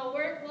abdominal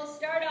work. We'll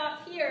start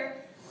off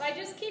here by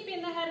just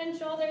keeping the head and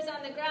shoulders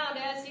on the ground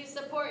as you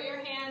support your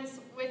hands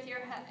with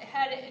your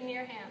head in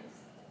your hands.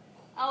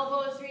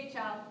 Elbows reach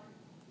out.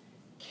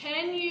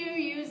 Can you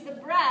use the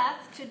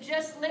breath to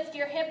just lift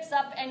your hips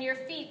up and your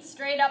feet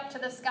straight up to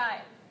the sky?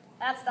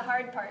 That's the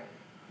hard part.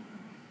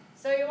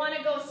 So you want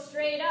to go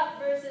straight up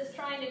versus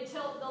trying to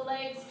tilt the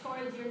legs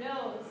towards your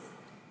nose.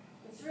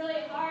 It's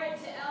really hard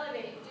to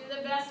elevate. Do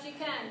the best you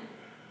can.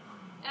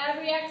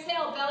 Every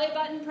exhale, belly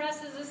button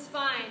presses the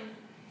spine.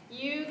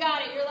 You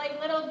got it. You're like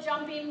little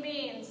jumping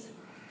beans.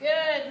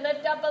 Good.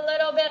 Lift up a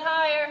little bit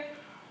higher.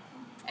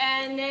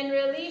 And then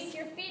release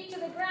your feet to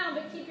the ground,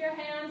 but keep your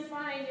hands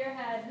behind your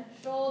head.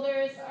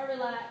 Shoulders are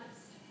relaxed.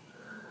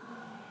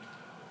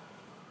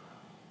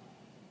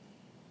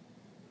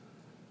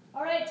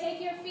 All right,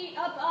 take your feet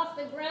up off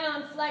the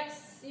ground.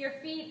 Flex your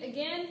feet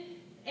again.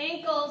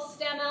 Ankles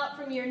stem out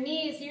from your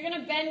knees. You're going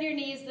to bend your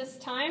knees this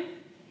time.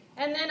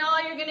 And then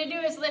all you're going to do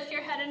is lift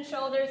your head and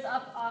shoulders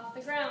up off the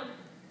ground.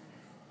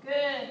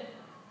 Good.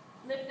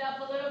 Lift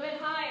up a little bit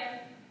higher.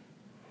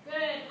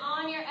 Good.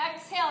 On your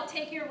exhale,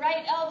 take your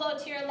right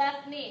elbow to your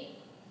left knee.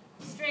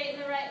 Straighten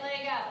the right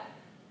leg out.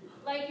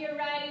 Like you're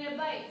riding a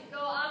bike. Go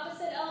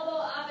opposite elbow,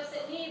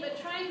 opposite knee, but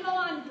try and go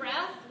on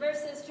breath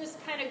versus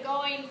just kind of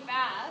going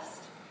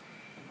fast.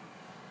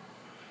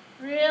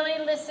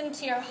 Really listen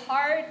to your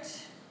heart.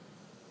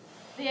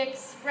 The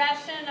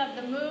expression of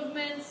the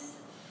movements.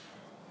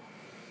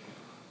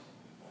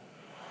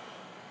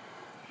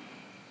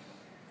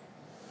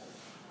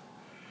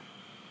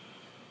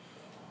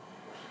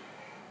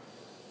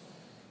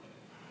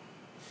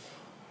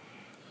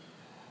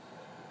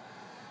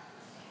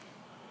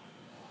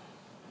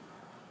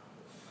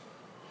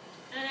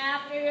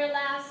 your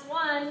last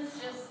ones,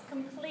 just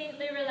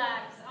completely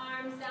relax.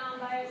 Arms down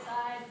by your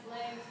sides,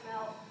 legs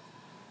melt.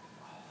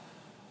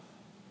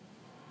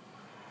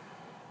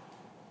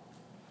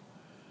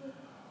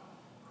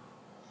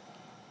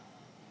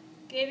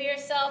 Give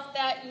yourself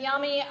that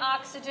yummy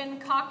oxygen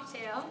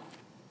cocktail.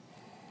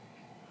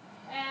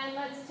 And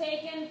let's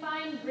take and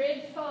find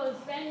bridge pose.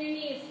 Bend your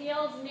knees,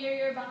 heels near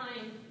your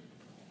behind.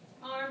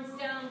 Arms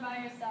down by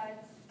your sides.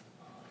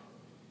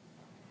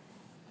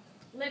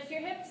 Lift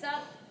your hips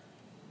up.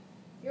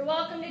 You're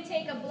welcome to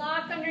take a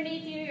block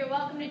underneath you. You're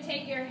welcome to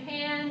take your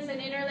hands and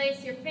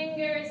interlace your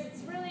fingers.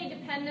 It's really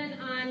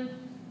dependent on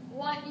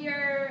what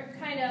your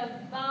kind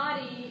of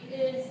body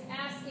is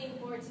asking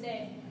for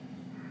today.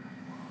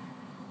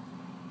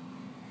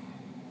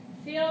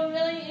 Feel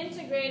really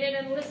integrated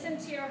and listen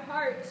to your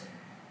heart.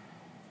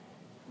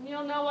 And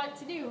you'll know what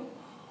to do.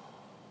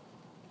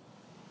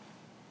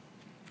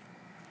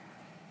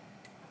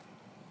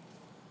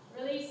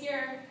 Release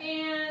your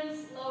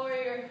hands, lower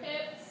your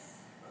hips.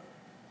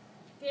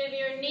 Give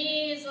your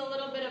knees a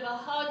little bit of a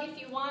hug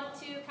if you want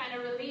to. Kind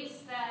of release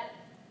that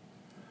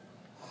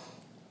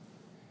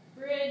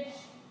bridge.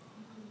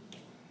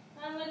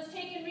 And let's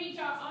take and reach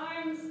our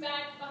arms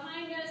back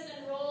behind us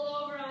and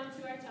roll over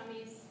onto our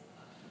tummies.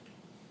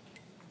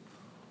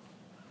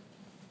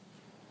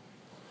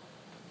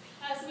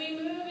 As we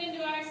move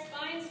into our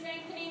spine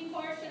strengthening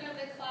portion of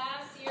the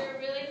class, you're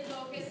really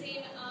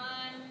focusing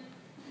on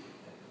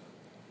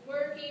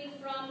working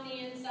from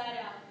the inside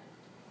out.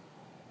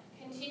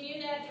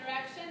 Continue that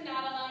direction,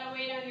 not a lot of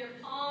weight on your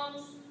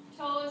palms,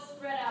 toes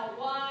spread out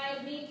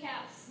wide,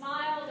 kneecaps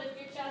smile, lift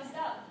your chest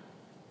up.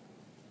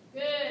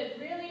 Good,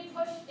 really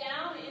push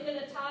down into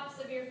the tops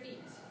of your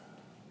feet.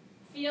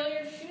 Feel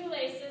your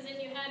shoelaces,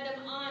 if you had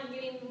them on,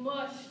 getting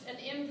mushed and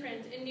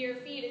imprint into your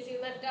feet as you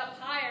lift up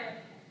higher.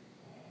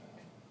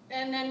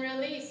 And then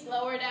release,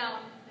 lower down.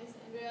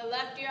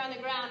 Left ear on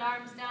the ground,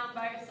 arms down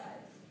by your sides.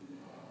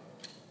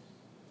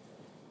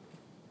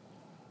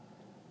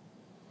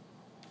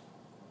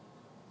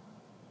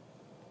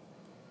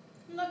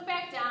 Look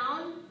back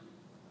down.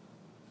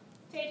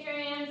 Take your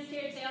hands to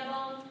your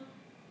tailbone.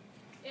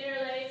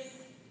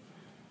 Interlace.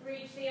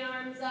 Reach the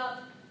arms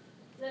up.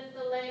 Lift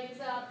the legs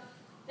up.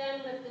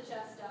 Then lift the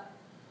chest up.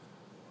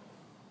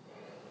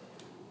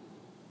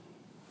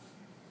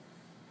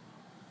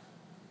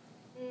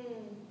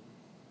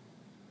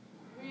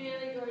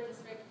 Really gorgeous,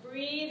 Rick.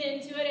 Breathe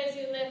into it as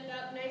you lift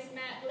up. Nice,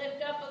 Matt.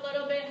 Lift up a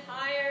little bit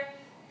higher.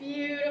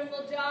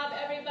 Beautiful job.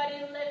 Everybody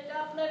lift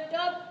up,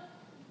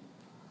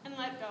 and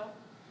let go.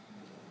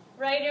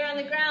 Right ear on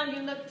the ground,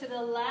 you look to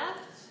the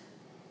left.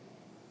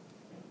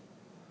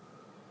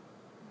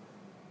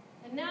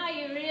 And now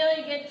you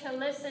really get to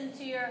listen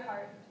to your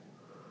heart.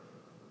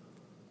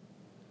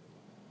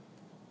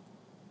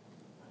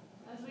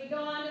 As we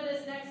go on to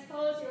this next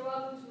pose, you're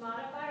welcome to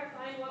modify or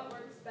find what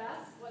works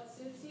best, what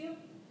suits you.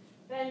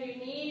 Bend your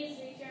knees,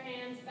 reach your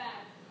hands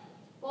back.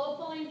 Bow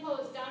pulling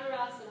pose,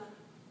 Dhanurasana.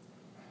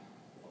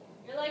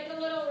 You're like a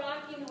little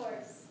rocking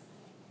horse.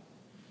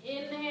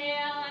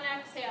 Inhale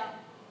and exhale.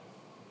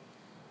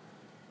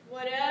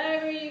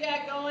 Whatever you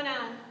got going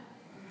on,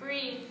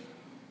 breathe.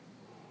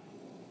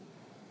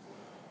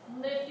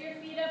 Lift your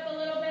feet up a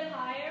little bit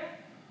higher.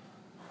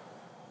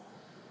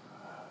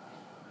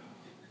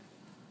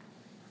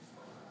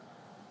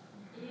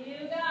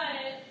 You got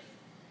it.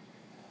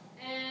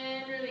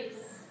 And release.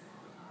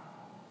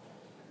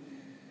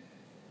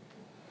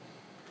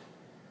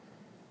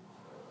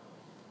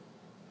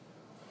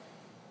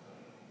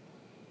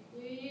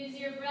 You use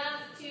your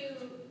breath to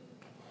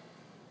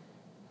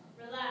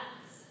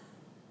relax,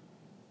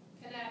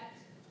 connect.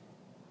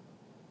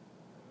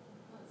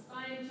 Let's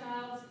find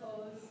child's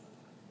pose.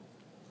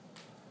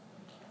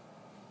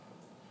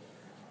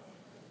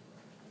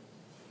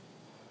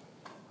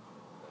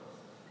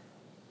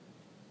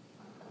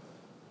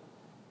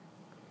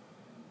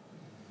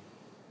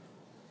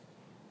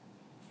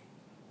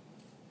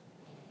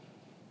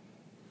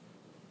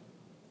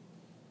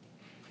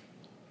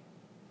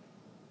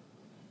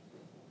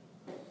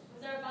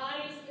 As our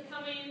body's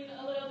becoming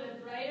a little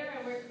bit brighter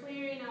and we're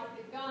clearing out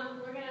the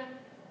gunk, we're going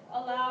to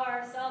allow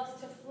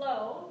ourselves to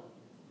flow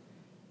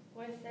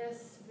with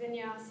this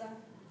vinyasa.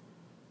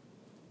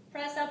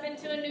 Press up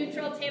into a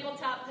neutral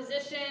tabletop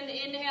position.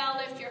 Inhale,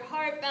 lift your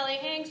heart, belly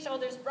hangs,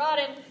 shoulders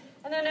broaden.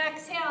 And then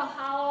exhale,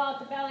 hollow out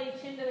the belly,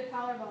 chin to the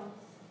collarbones.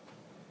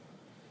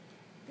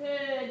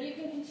 Good. You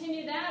can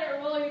continue that or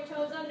roll your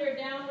toes under,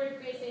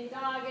 downward facing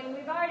dog. And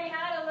we've already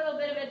had a little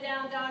bit of a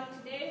down dog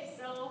today,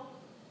 so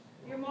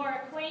you're more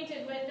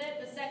acquainted with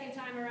it the second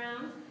time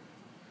around.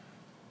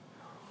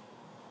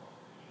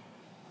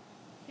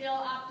 Feel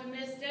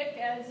optimistic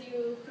as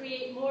you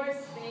create more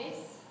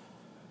space.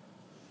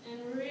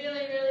 And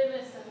really, really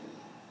listen.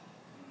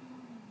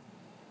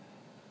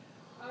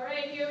 All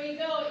right, here we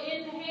go.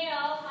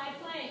 Inhale, high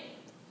plank.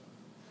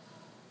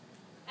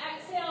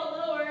 Exhale,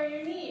 lower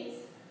your knees.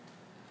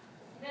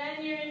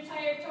 Then your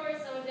entire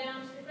torso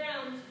down to the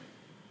ground.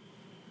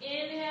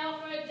 Inhale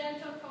for a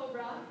gentle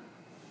cobra.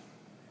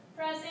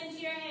 Press into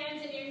your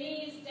hands and your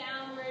knees,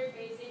 downward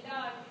facing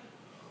dog.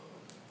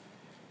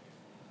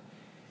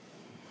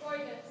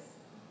 gorgeous.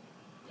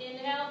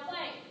 Inhale,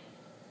 plank.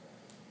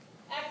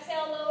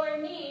 Exhale, lower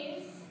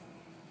knees.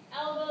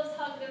 Elbows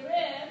hug the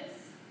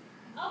ribs.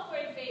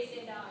 Upward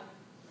facing dog.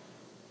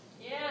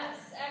 Yes.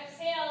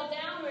 Exhale,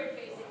 downward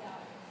facing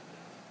dog.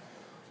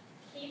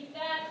 Keep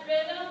that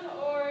rhythm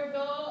or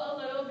go a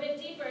little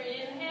bit deeper.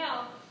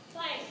 Inhale,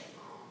 plank.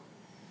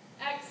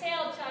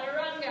 Exhale,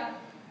 chaturanga.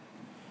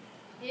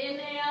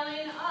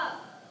 Inhaling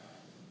up.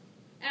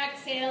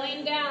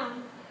 Exhaling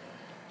down.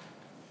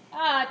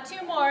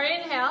 2 more.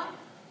 Inhale.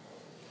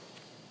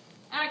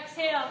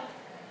 Exhale.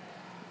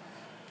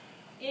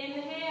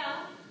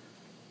 Inhale.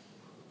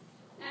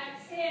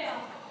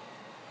 Exhale.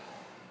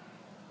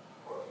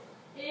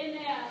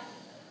 Inhale.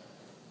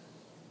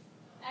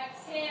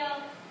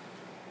 Exhale.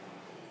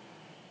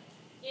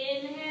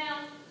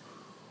 Inhale.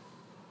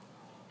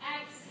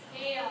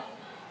 Exhale.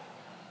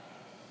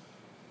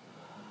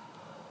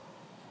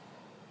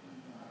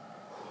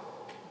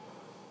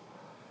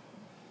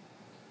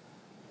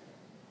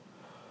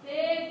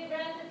 Big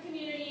breath of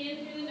community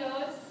in through the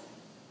nose,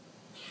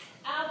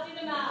 out through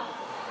the mouth.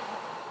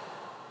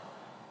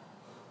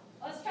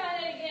 Let's try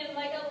that again,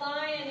 like a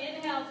lion.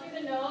 Inhale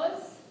through the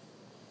nose,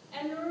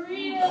 and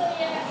really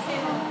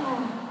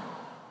exhale.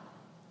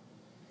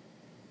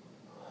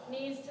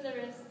 Knees to the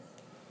wrists.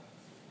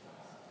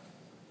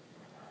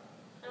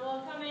 And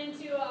we'll come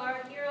into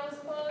our hero's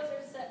pose,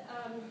 or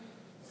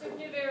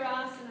Supta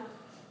Virasana.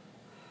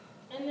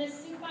 In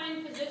this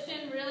supine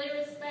position, really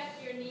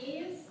respect your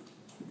knees.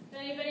 If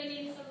anybody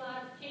needs some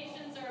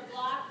modifications or a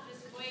block,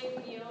 just wait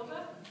in the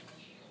yoga.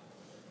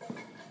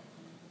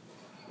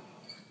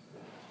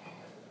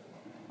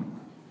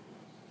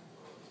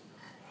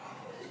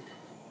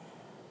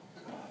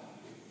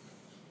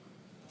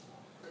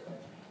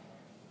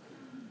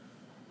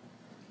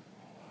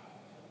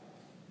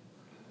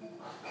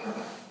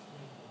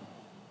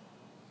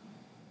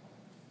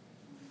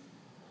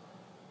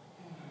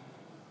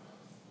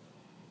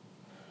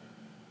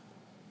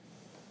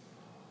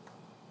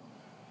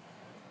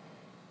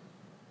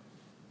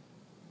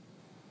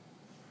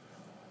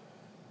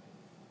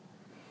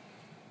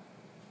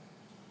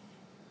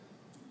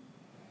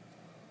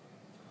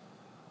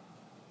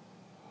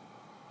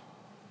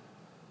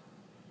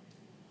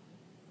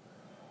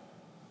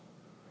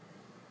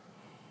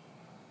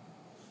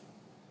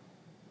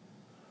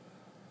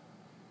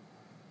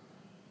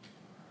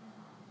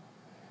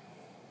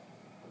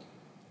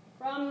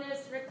 From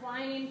this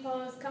reclining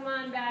pose, come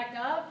on back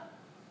up.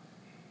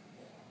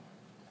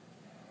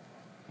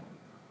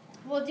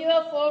 We'll do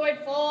a forward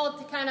fold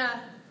to kind of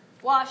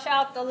wash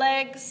out the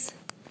legs.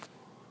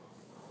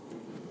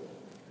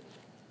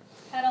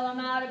 Pedal them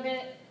out a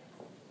bit.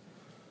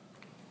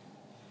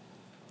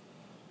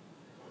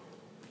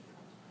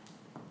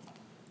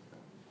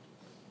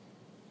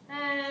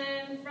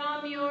 And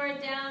from your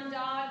down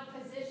dog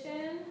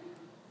position,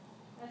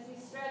 as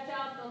you stretch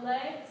out the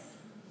legs,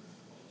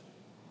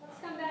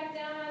 come back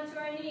down onto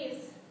our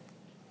knees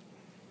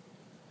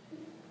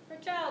for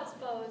child's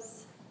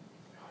pose.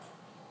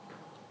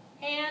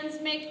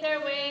 Hands make their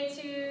way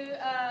to,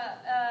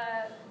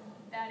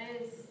 that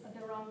is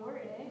the wrong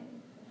word,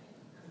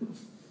 eh?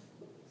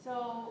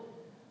 So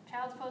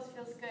child's pose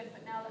feels good,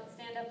 but now let's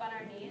stand up on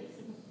our knees.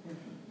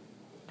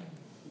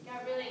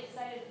 Got really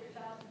excited for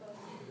child's pose.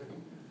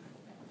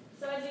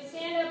 So as you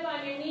stand up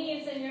on your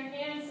knees and your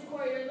hands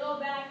support your low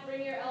back,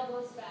 bring your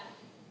elbows back.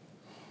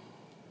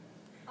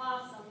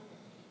 Awesome.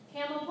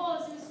 Camel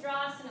pose,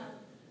 Ustrasana.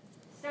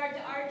 Start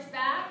to arch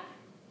back,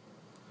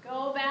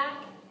 go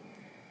back,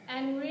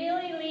 and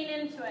really lean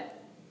into it.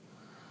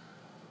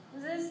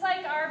 This is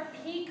like our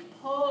peak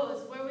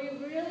pose, where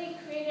we really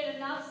created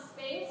enough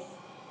space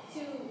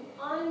to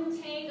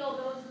untangle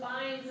those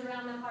binds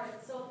around the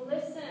heart. So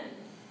listen,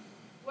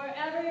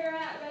 wherever you're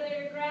at, whether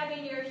you're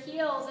grabbing your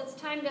heels, it's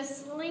time to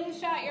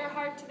slingshot your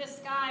heart to the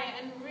sky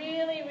and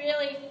really,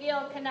 really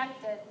feel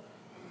connected.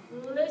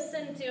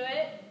 Listen to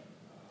it.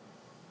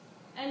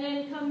 And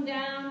then come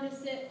down to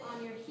sit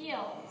on your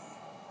heels.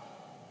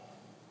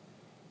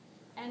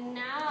 And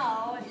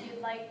now, if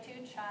you'd like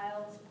to,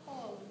 child's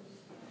pose.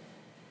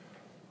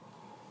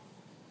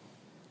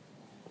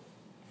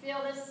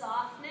 Feel the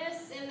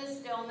softness in the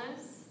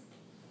stillness.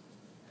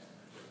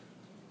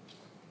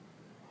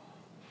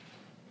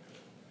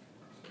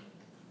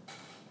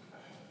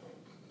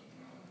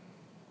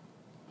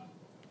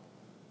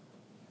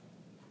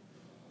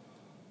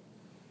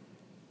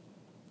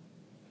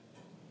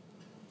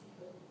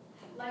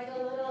 Like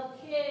a little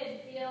kid,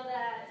 feel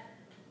that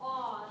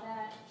awe,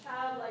 that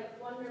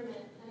childlike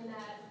wonderment, and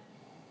that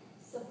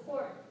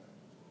support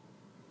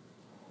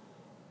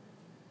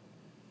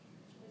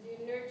as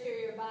you nurture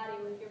your body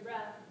with your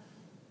breath.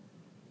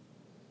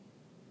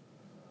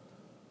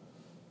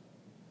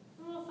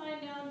 And we'll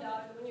find down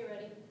dog when you're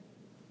ready.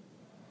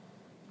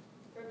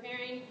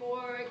 Preparing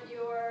for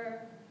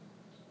your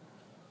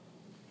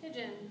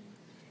pigeon.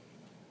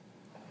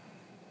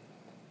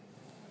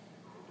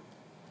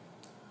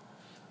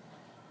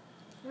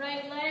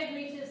 Right leg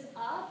reaches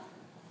up,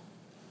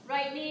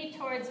 right knee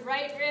towards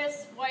right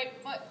wrist, right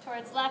foot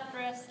towards left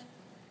wrist.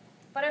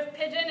 But if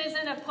pigeon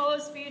isn't a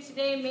pose for you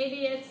today,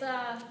 maybe it's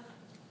a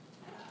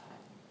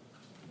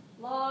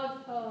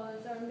log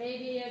pose, or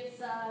maybe it's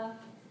a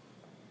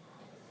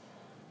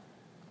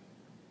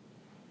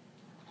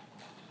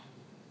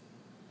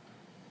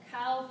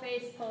cow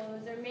face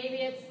pose, or maybe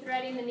it's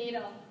threading the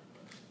needle.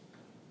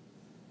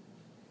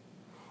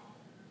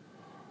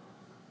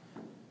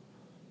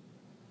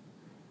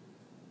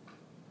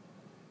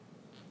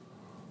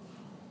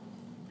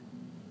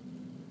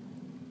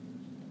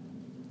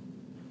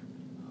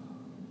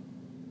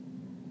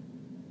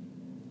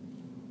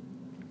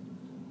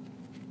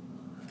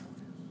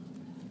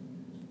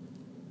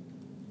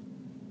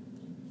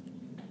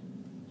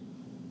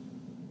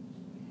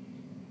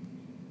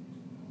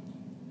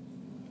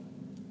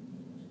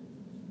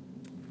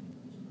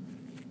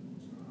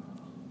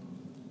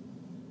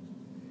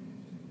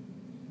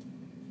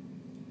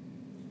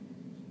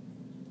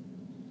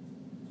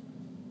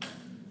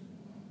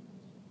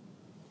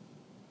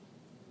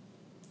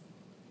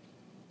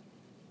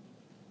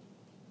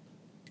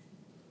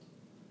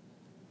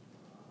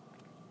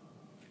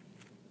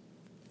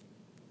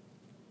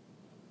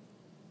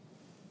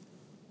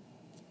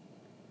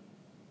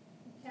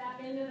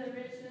 Tap into the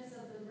richness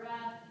of the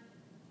breath.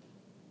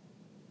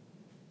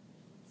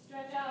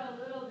 Stretch out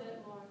a little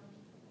bit more.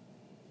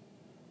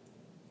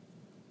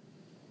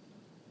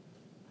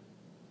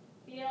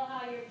 Feel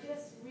how you're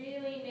just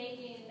really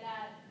making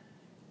that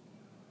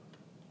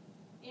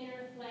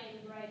inner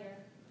flame brighter.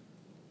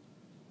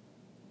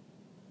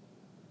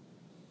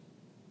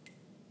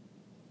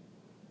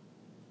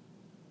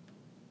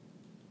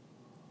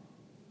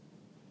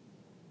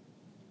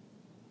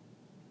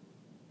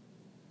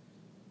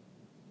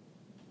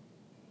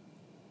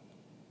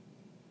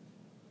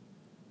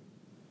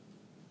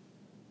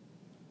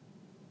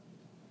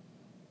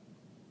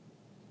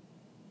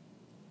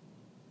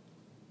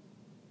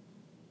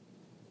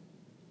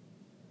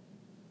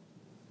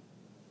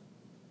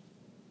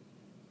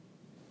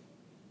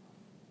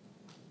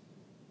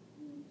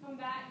 Come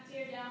back to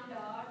your down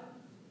dog,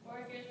 or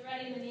if you're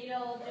threading the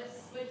needle,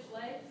 just switch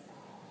legs.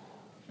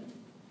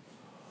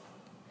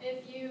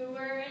 If you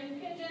were in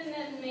pigeon,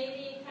 then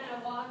maybe kind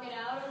of walk it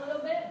out a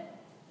little bit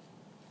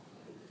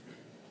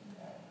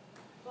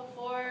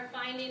before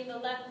finding the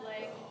left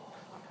leg.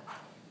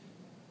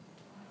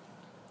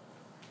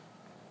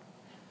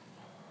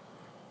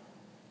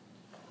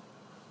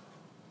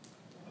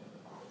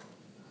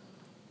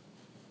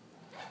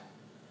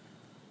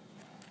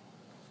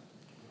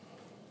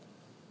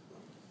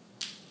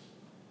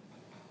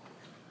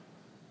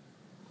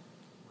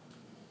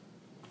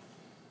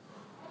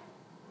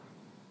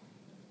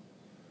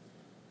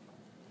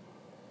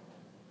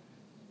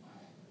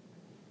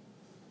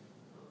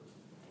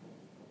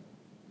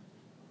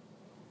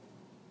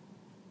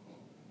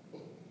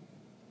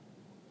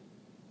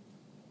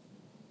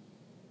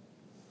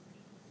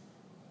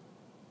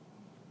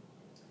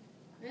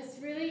 It's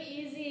really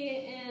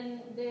easy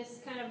in this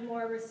kind of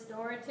more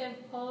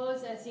restorative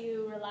pose as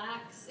you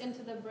relax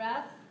into the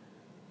breath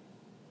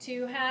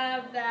to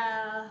have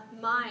the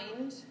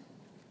mind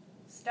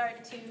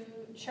start to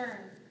churn.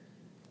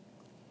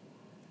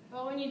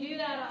 But when you do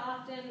that,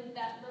 often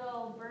that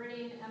little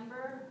burning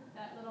ember,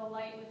 that little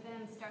light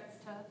within starts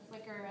to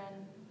flicker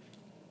and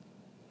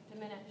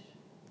diminish.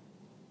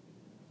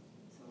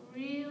 So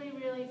really,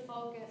 really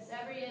focus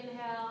every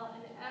inhale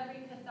and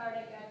every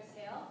cathartic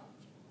exhale.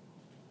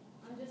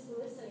 I'm just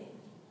listening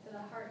to the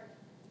heart.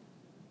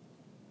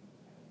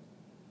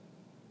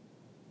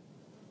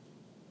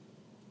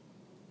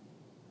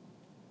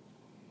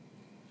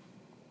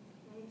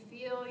 And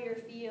feel your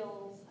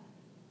feels.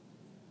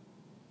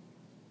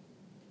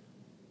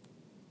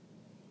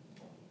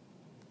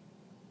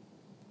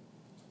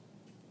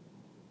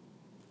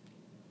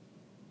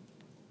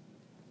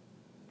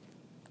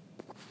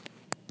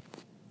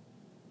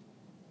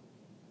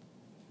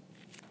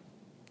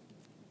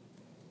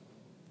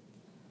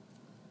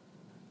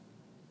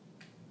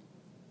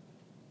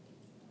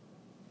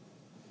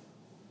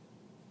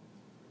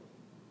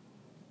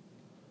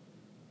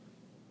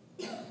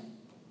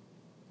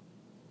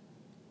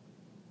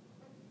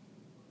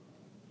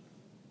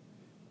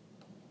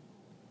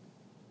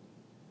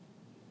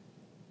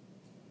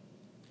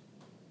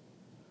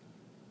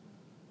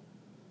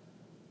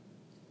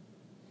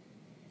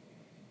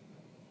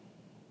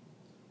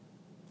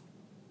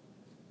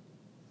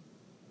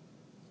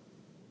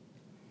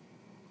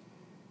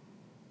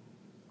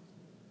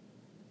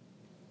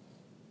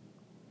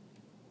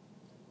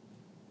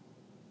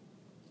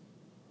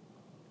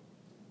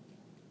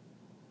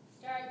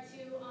 Start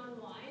to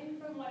unwind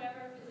from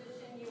whatever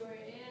position you were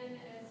in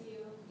as you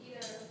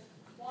either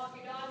walk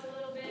your dog a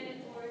little bit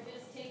or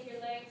just take your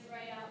legs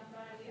right out in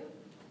front of you.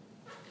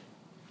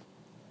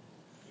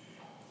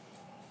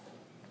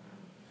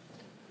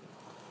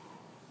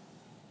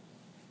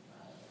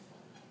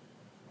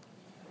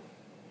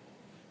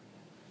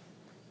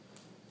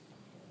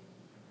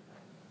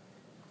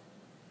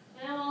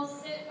 Now we'll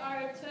sit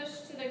our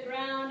tush to the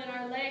ground and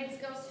our legs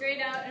go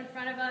straight out in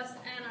front of us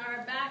and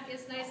our back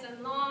is nice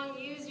and long.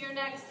 Use your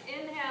next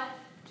inhale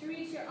to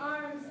reach your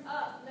arms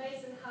up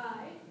nice and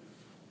high.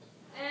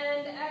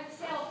 And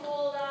exhale,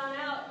 fold on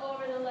out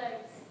over the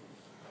legs.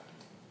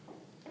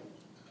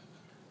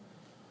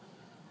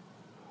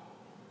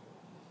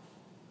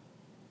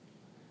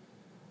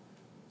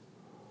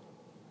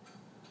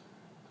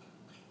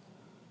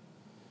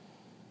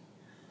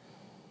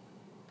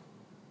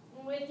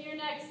 With your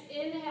next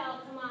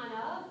inhale, come on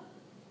up.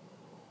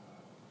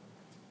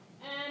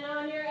 And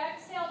on your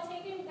exhale,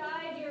 take and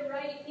guide your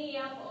right knee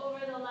up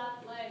over the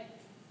left leg.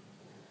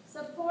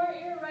 Support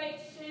your right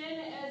shin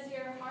as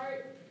your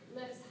heart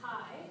lifts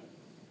high.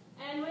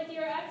 And with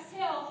your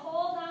exhale,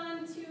 hold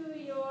on to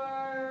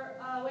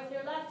with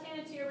your left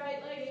hand to your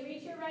right leg and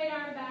reach your right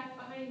arm back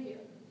behind you.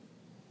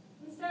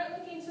 And start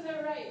looking to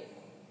the right.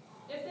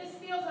 If this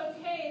feels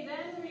okay,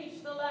 then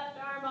reach the left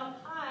arm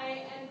up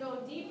high and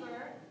go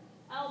deeper.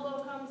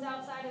 Elbow comes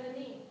outside of the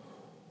knee.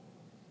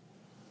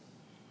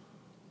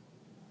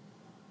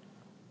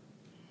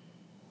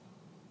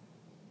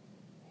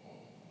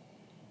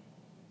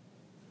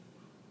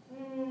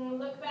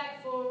 Look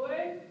back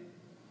forward.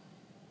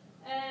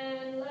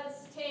 And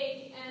let's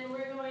take, and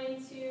we're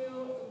going to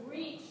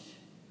reach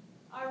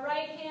our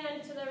right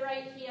hand to the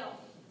right heel.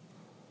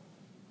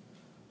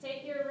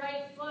 Take your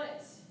right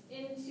foot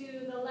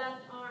into the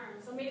left arm.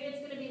 So maybe it's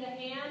going to be the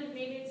hand,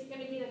 maybe it's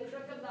going to be the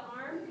crook of the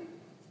arm.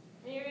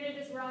 And you're going to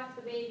just rock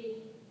the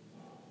baby.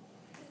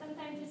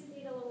 Sometimes you just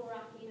need a little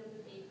rocking of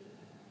the baby.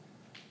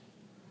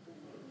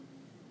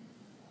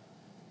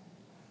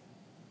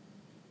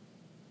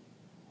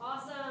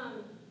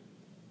 Awesome.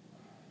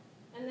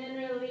 And then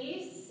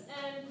release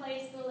and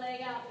place the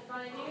leg out in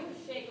front of you.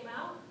 Shake them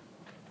out.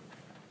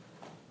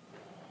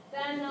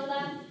 Then the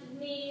left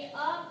knee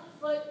up,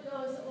 foot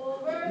goes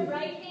over.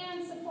 Right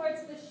hand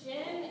supports the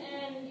shin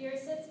and your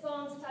sits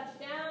bones touch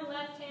down.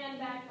 Left hand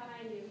back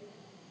behind you.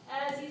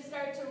 As you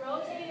start to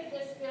rotate, if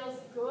this feels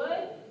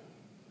good,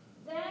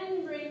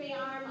 then bring the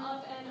arm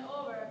up and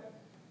over.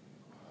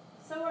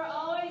 So we're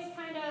always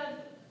kind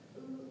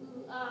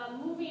of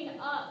moving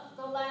up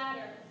the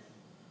ladder.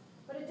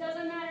 But it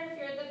doesn't matter if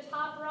you're at the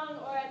top rung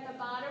or at the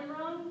bottom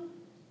rung,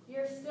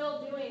 you're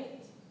still doing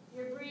it.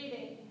 You're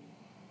breathing.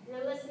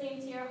 You're listening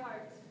to your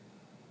heart.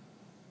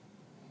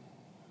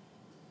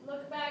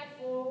 Look back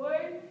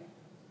forward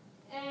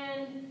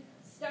and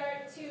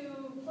start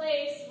to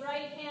place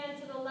right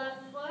hand to the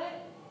left foot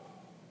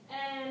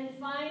and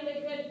find a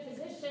good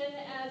position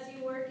as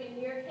you work in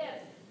your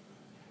hip.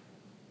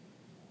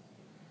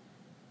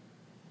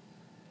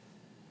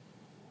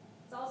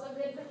 It's also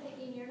good for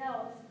picking your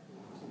nose.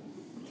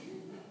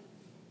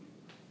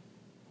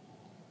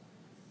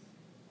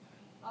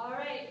 All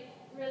right,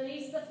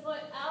 release the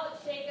foot out,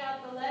 shake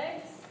out the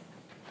legs.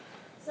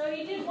 So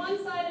you did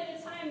one side at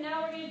a time.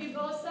 Now we're going to do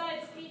both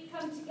sides. Feet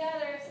come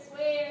together,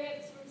 sway your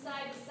hips from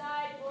side to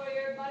side for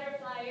your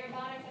butterfly, your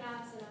Baddha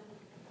Konasana.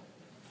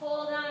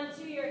 Hold on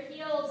to your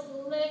heels,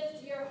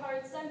 lift your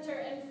heart center,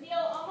 and feel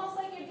almost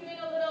like you're doing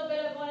a little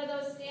bit of one of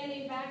those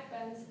standing back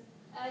bends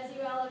as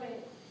you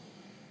elevate.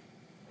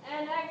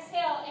 And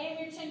exhale, aim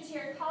your chin to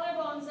your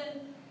collarbones and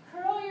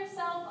curl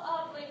yourself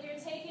up like you're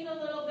taking a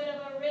little bit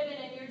of a ribbon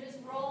and you're just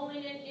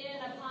rolling it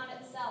in upon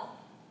itself.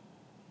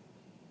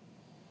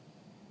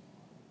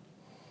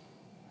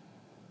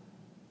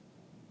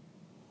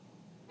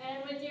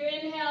 And with your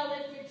inhale,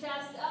 lift your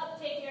chest up,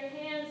 take your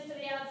hands to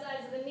the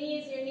outsides of the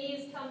knees, your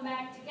knees come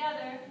back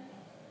together.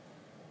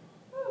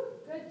 Whew,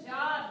 good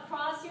job.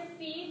 Cross your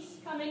feet,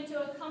 come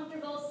into a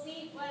comfortable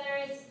seat, whether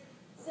it's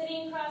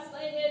sitting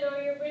cross-legged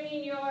or you're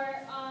bringing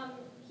your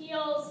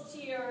heels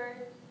to your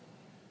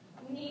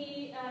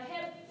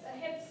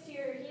hips to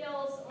your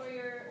heels, or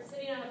you're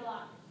sitting on a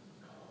block.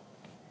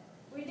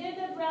 We did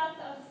the breath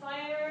of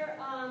fire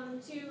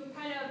to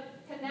kind of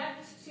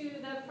connect to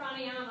the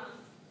pranayama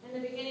in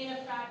the beginning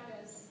of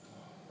practice.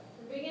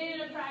 The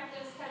beginning of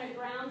practice kind of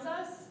grounds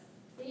us.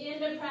 The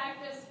end of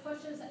practice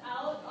pushes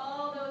out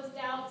all those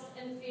doubts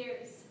and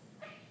fears.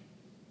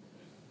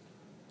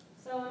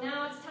 So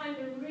now it's time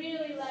to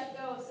really let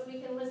go so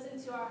we can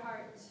listen to our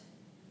heart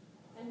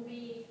and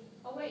be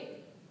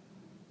awake.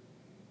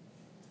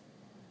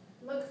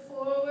 Look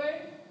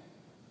forward.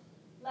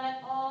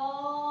 Let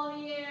all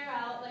the air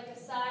out like a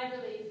sigh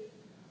of relief.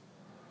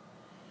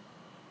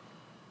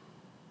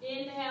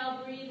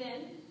 Inhale, breathe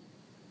in.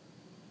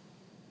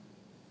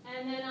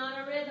 And then on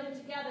a rhythm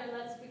together,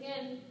 let's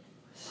begin.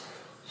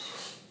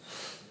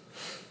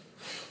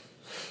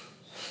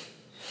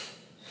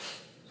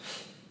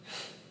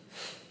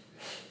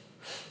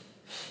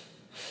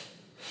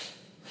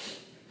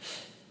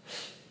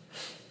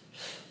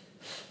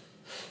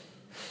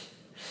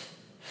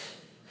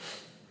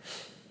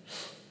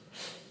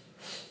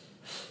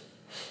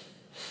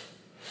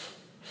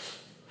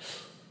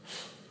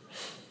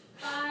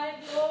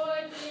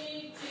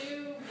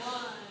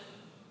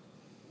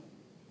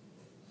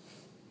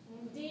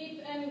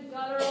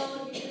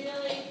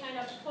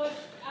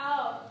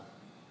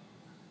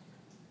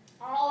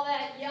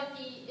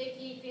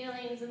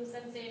 And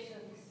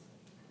sensations.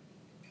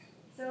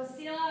 So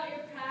seal out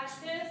your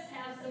practice,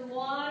 have some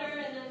water,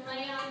 and then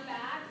lay on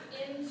back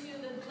into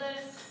the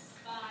bliss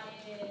spot.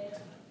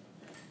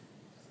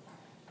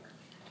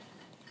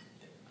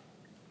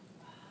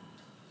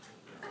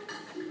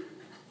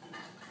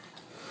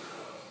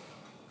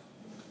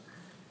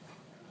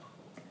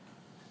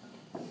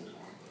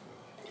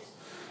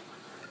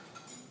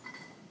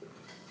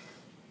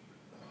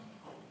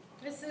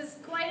 This is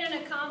quite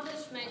an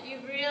accomplishment.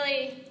 You've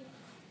really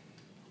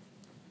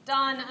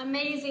done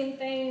amazing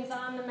things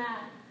on the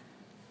mat.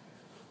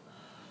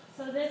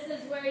 So this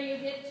is where you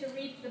get to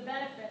reap the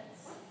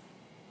benefits.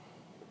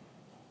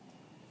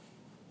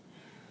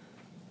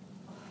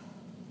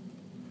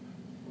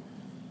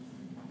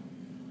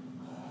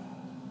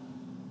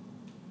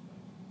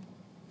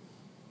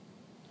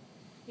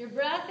 Your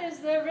breath is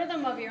the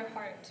rhythm of your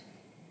heart,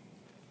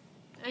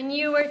 and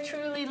you are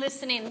truly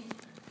listening.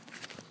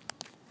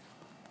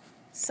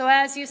 So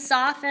as you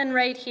soften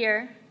right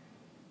here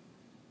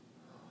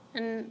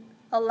and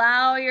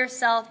allow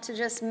yourself to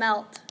just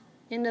melt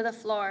into the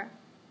floor,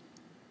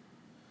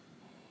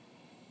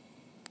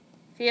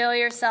 feel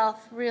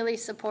yourself really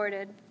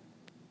supported.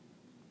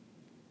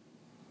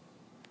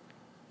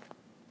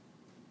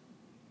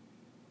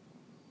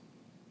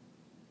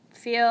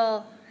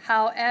 Feel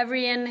how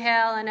every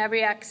inhale and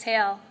every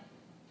exhale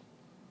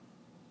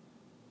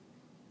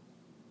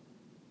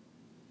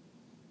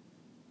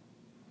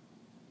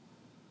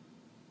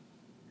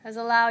has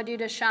allowed you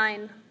to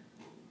shine.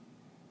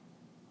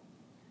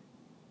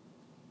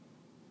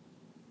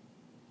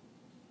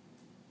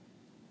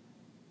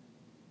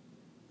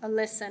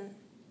 Listen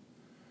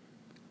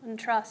and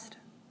trust.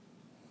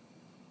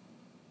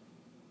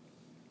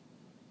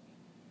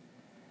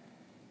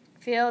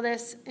 Feel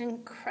this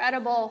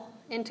incredible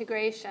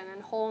integration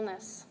and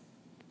wholeness.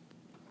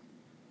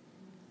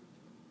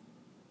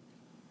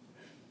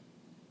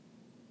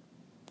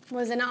 It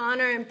was an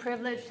honor and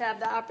privilege to have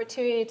the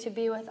opportunity to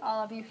be with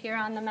all of you here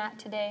on the mat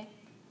today.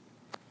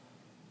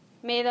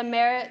 May the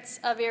merits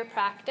of your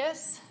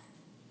practice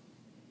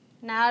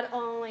not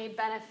only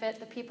benefit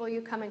the people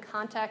you come in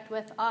contact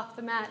with off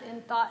the mat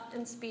in thought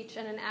and speech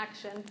and in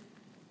action,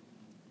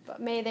 but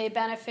may they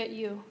benefit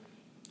you.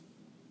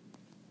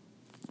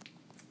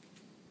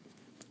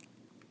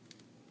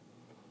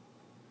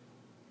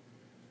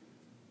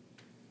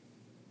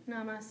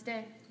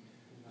 Namaste.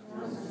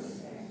 Namaste.